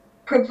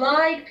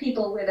provide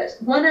people with a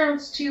 1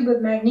 ounce tube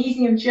of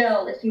magnesium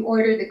gel if you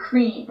order the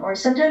cream, or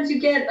sometimes you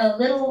get a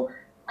little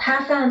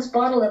half-ounce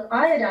bottle of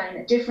iodine,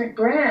 a different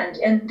brand,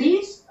 and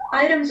these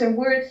items are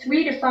worth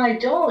 $3 to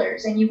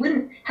 $5, and you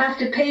wouldn't have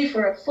to pay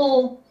for a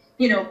full,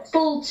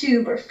 full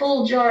tube or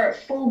full jar or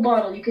full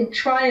bottle. You can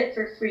try it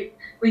for free.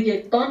 We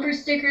give bumper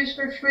stickers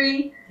for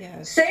free.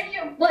 Yes. Say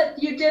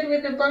what you did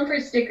with the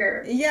bumper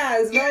sticker.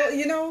 Yes,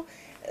 well,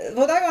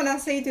 what I want to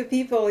say to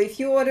people, if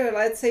you order,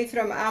 let's say,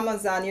 from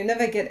Amazon, you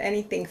never get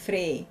anything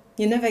free.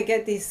 You never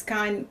get these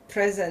kind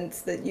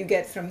presents that you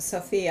get from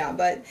Sophia.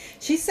 But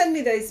she sent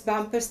me these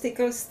bumper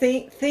stickers.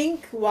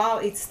 Think while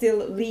it's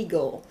still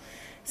legal.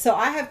 So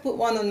I have put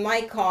one on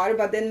my car,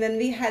 but then when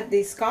we had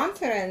this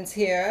conference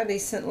here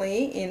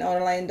recently in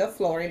Orlando,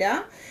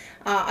 Florida,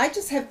 I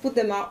just have put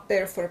them out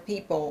there for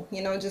people,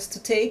 just to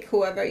take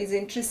whoever is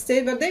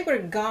interested. But they were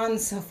gone,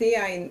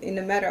 Sophia, in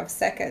a matter of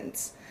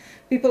seconds.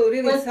 People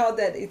really thought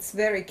that it's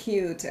very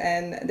cute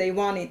and they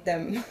wanted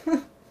them.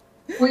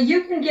 Well,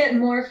 you can get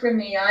more from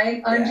me.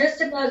 I'm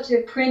just about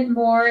to print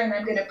more, and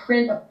I'm going to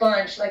print a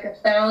bunch, like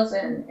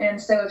 1,000.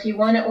 And so if you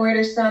want to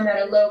order some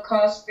at a low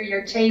cost for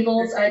your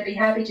tables, I'd be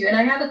happy to. And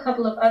I have a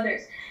couple of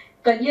others.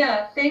 But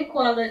yeah, think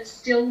while it's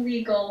still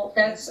legal.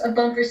 That's a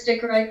bumper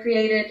sticker I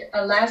created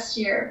last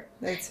year.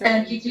 That's right.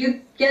 And you do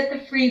get the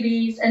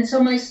freebies. And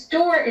so my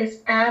store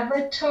is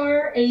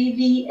Avatar,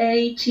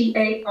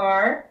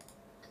 AVATAR,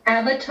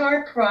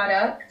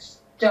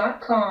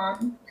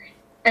 avatarproducts.com.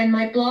 And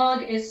my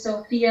blog is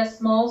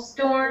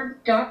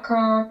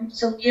sophiasmallstorm.com,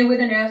 Sophia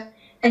with an F.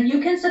 And you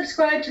can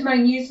subscribe to my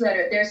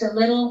newsletter. There's a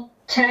little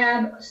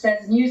tab that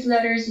says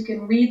newsletters. You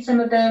can read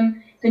some of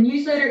them. The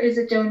newsletter is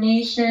a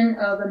donation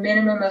of a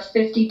minimum of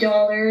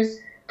 $50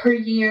 per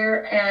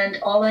year, and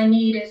all I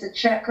need is a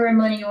check or a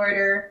money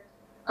order.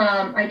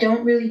 I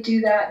don't really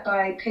do that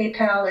by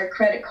PayPal or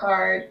credit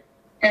card,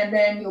 and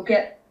then you'll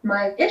get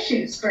my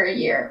issues for a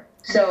year.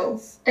 So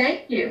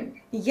thank you.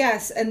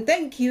 Yes, and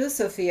thank you,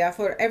 Sophia,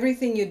 for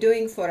everything you're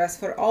doing for us,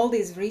 for all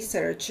this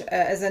research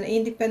as an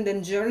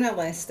independent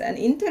journalist and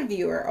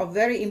interviewer of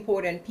very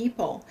important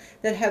people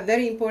that have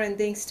very important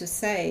things to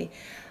say.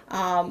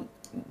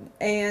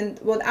 And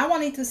what I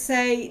wanted to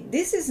say,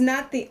 this is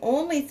not the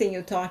only thing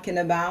you're talking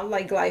about,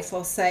 like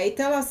glyphosate.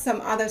 Tell us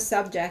some other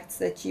subjects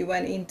that you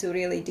went into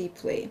really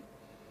deeply.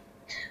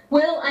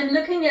 Well, I'm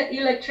looking at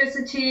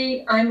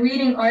electricity. I'm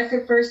reading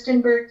Arthur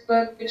Firstenberg's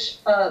book, which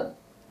a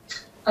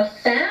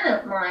fan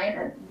of mine,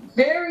 a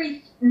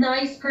very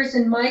nice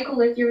person,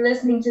 Michael, if you're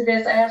listening to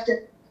this, I have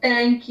to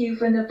thank you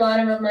from the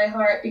bottom of my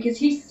heart, because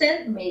he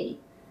sent me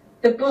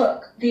the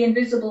book, The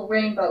Invisible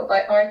Rainbow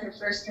by Arthur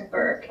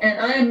Firstenberg, and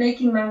I am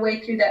making my way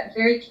through that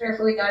very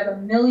carefully. I have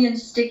 1 million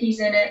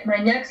stickies in it. My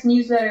next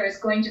newsletter is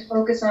going to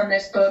focus on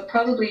this book,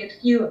 probably a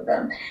few of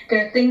them.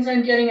 There are things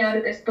I'm getting out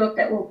of this book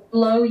that will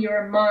blow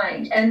your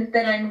mind, and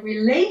that I'm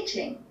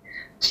relating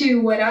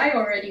to what I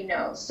already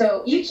know.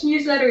 So each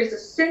newsletter is a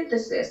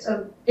synthesis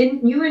of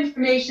new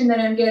information that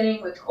I'm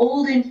getting with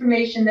old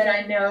information that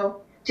I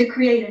know to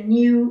create a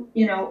new,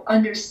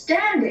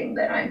 understanding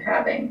that I'm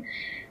having.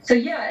 So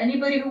yeah,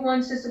 anybody who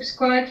wants to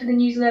subscribe to the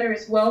newsletter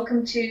is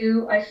welcome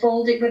to. I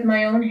fold it with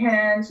my own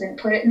hands and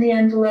put it in the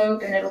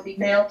envelope, and it'll be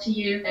mailed to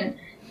you, and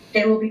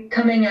it will be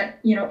coming at,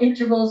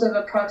 intervals of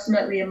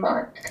approximately a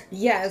month.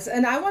 Yes,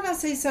 and I want to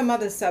say some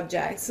other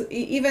subjects,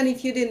 even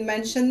if you didn't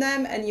mention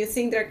them and you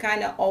think they're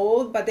kind of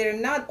old, but they're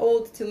not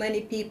old to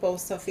many people,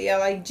 Sophia,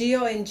 like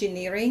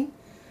geoengineering,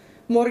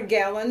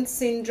 Morgellons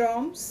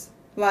syndromes,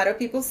 a lot of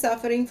people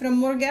suffering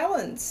from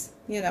Morgellons,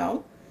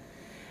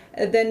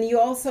 Then you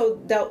also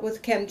dealt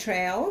with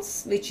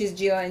chemtrails, which is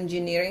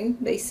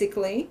geoengineering,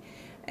 basically.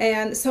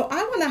 And so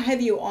I want to have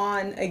you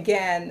on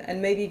again,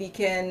 and maybe we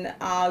can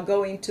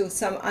go into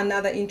some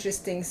another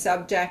interesting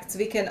subjects.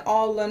 We can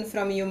all learn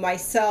from you,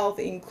 myself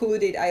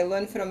included. I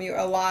learn from you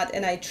a lot,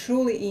 and I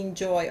truly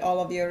enjoy all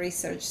of your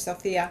research,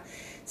 Sophia.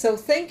 So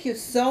thank you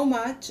so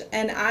much,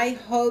 and I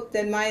hope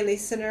that my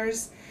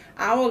listeners,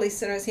 our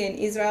listeners here in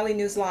Israeli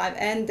News Live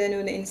and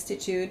Bennun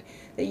Institute,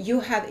 that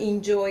you have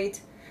enjoyed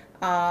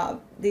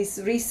this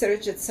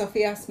research that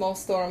Sophia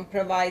Smallstorm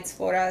provides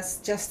for us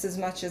just as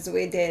much as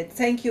we did.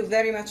 Thank you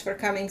very much for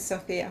coming,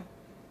 Sophia.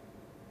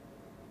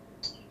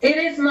 It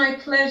is my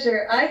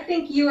pleasure. I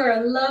think you are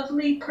a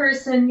lovely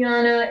person,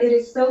 Jana. It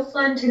is so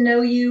fun to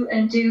know you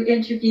and do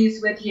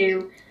interviews with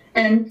you.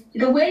 And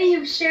the way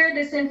you've shared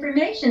this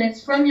information,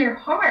 it's from your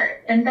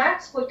heart, and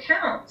that's what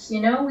counts.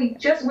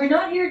 We're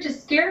not here to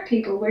scare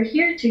people. We're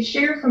here to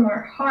share from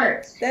our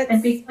hearts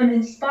and become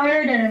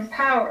inspired and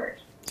empowered.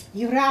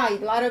 You're right.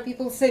 A lot of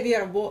people say we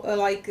are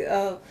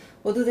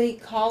what do they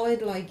call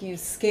it? Like you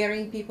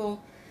scaring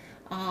people.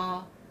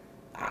 I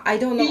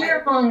don't know.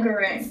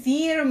 Fear-mongering.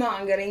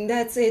 Fear-mongering,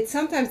 that's it.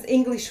 Sometimes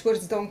English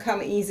words don't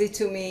come easy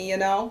to me,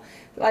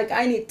 Like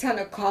I need a ton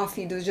of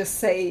coffee to just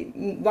say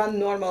one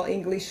normal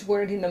English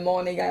word in the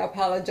morning. I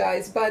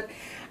apologize. But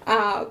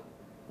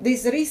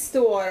this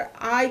restore,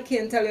 I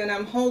can tell you, and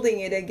I'm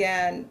holding it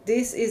again,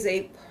 this is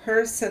a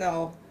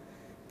personal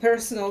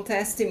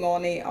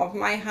testimony of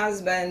my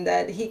husband,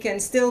 that he can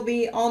still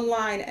be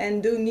online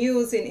and do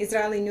news in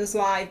Israeli News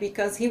Live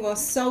because he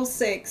was so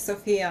sick,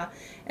 Sophia.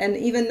 And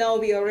even though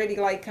we already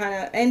kind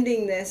of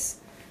ending this,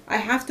 I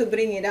have to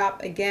bring it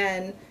up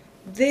again.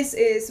 This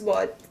is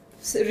what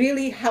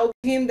really helped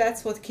him.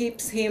 That's what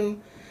keeps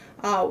him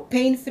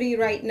pain-free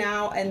right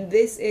now. And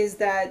this is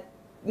that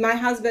my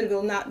husband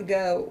will not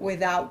go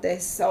without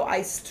this. So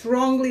I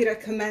strongly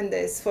recommend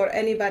this for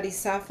anybody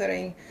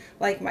suffering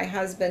like my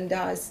husband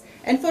does.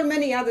 And for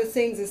many other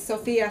things, as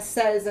Sophia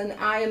says, and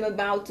I am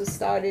about to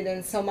start it,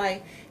 and so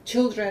my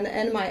children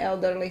and my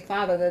elderly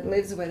father that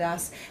lives with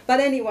us.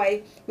 But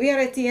anyway, we are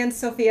at the end,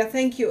 Sophia.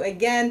 Thank you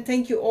again.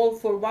 Thank you all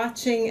for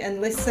watching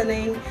and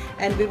listening.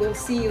 And we will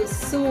see you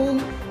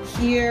soon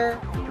here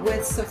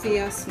with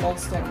Sophia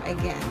Smallstorm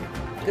again.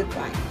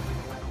 Goodbye.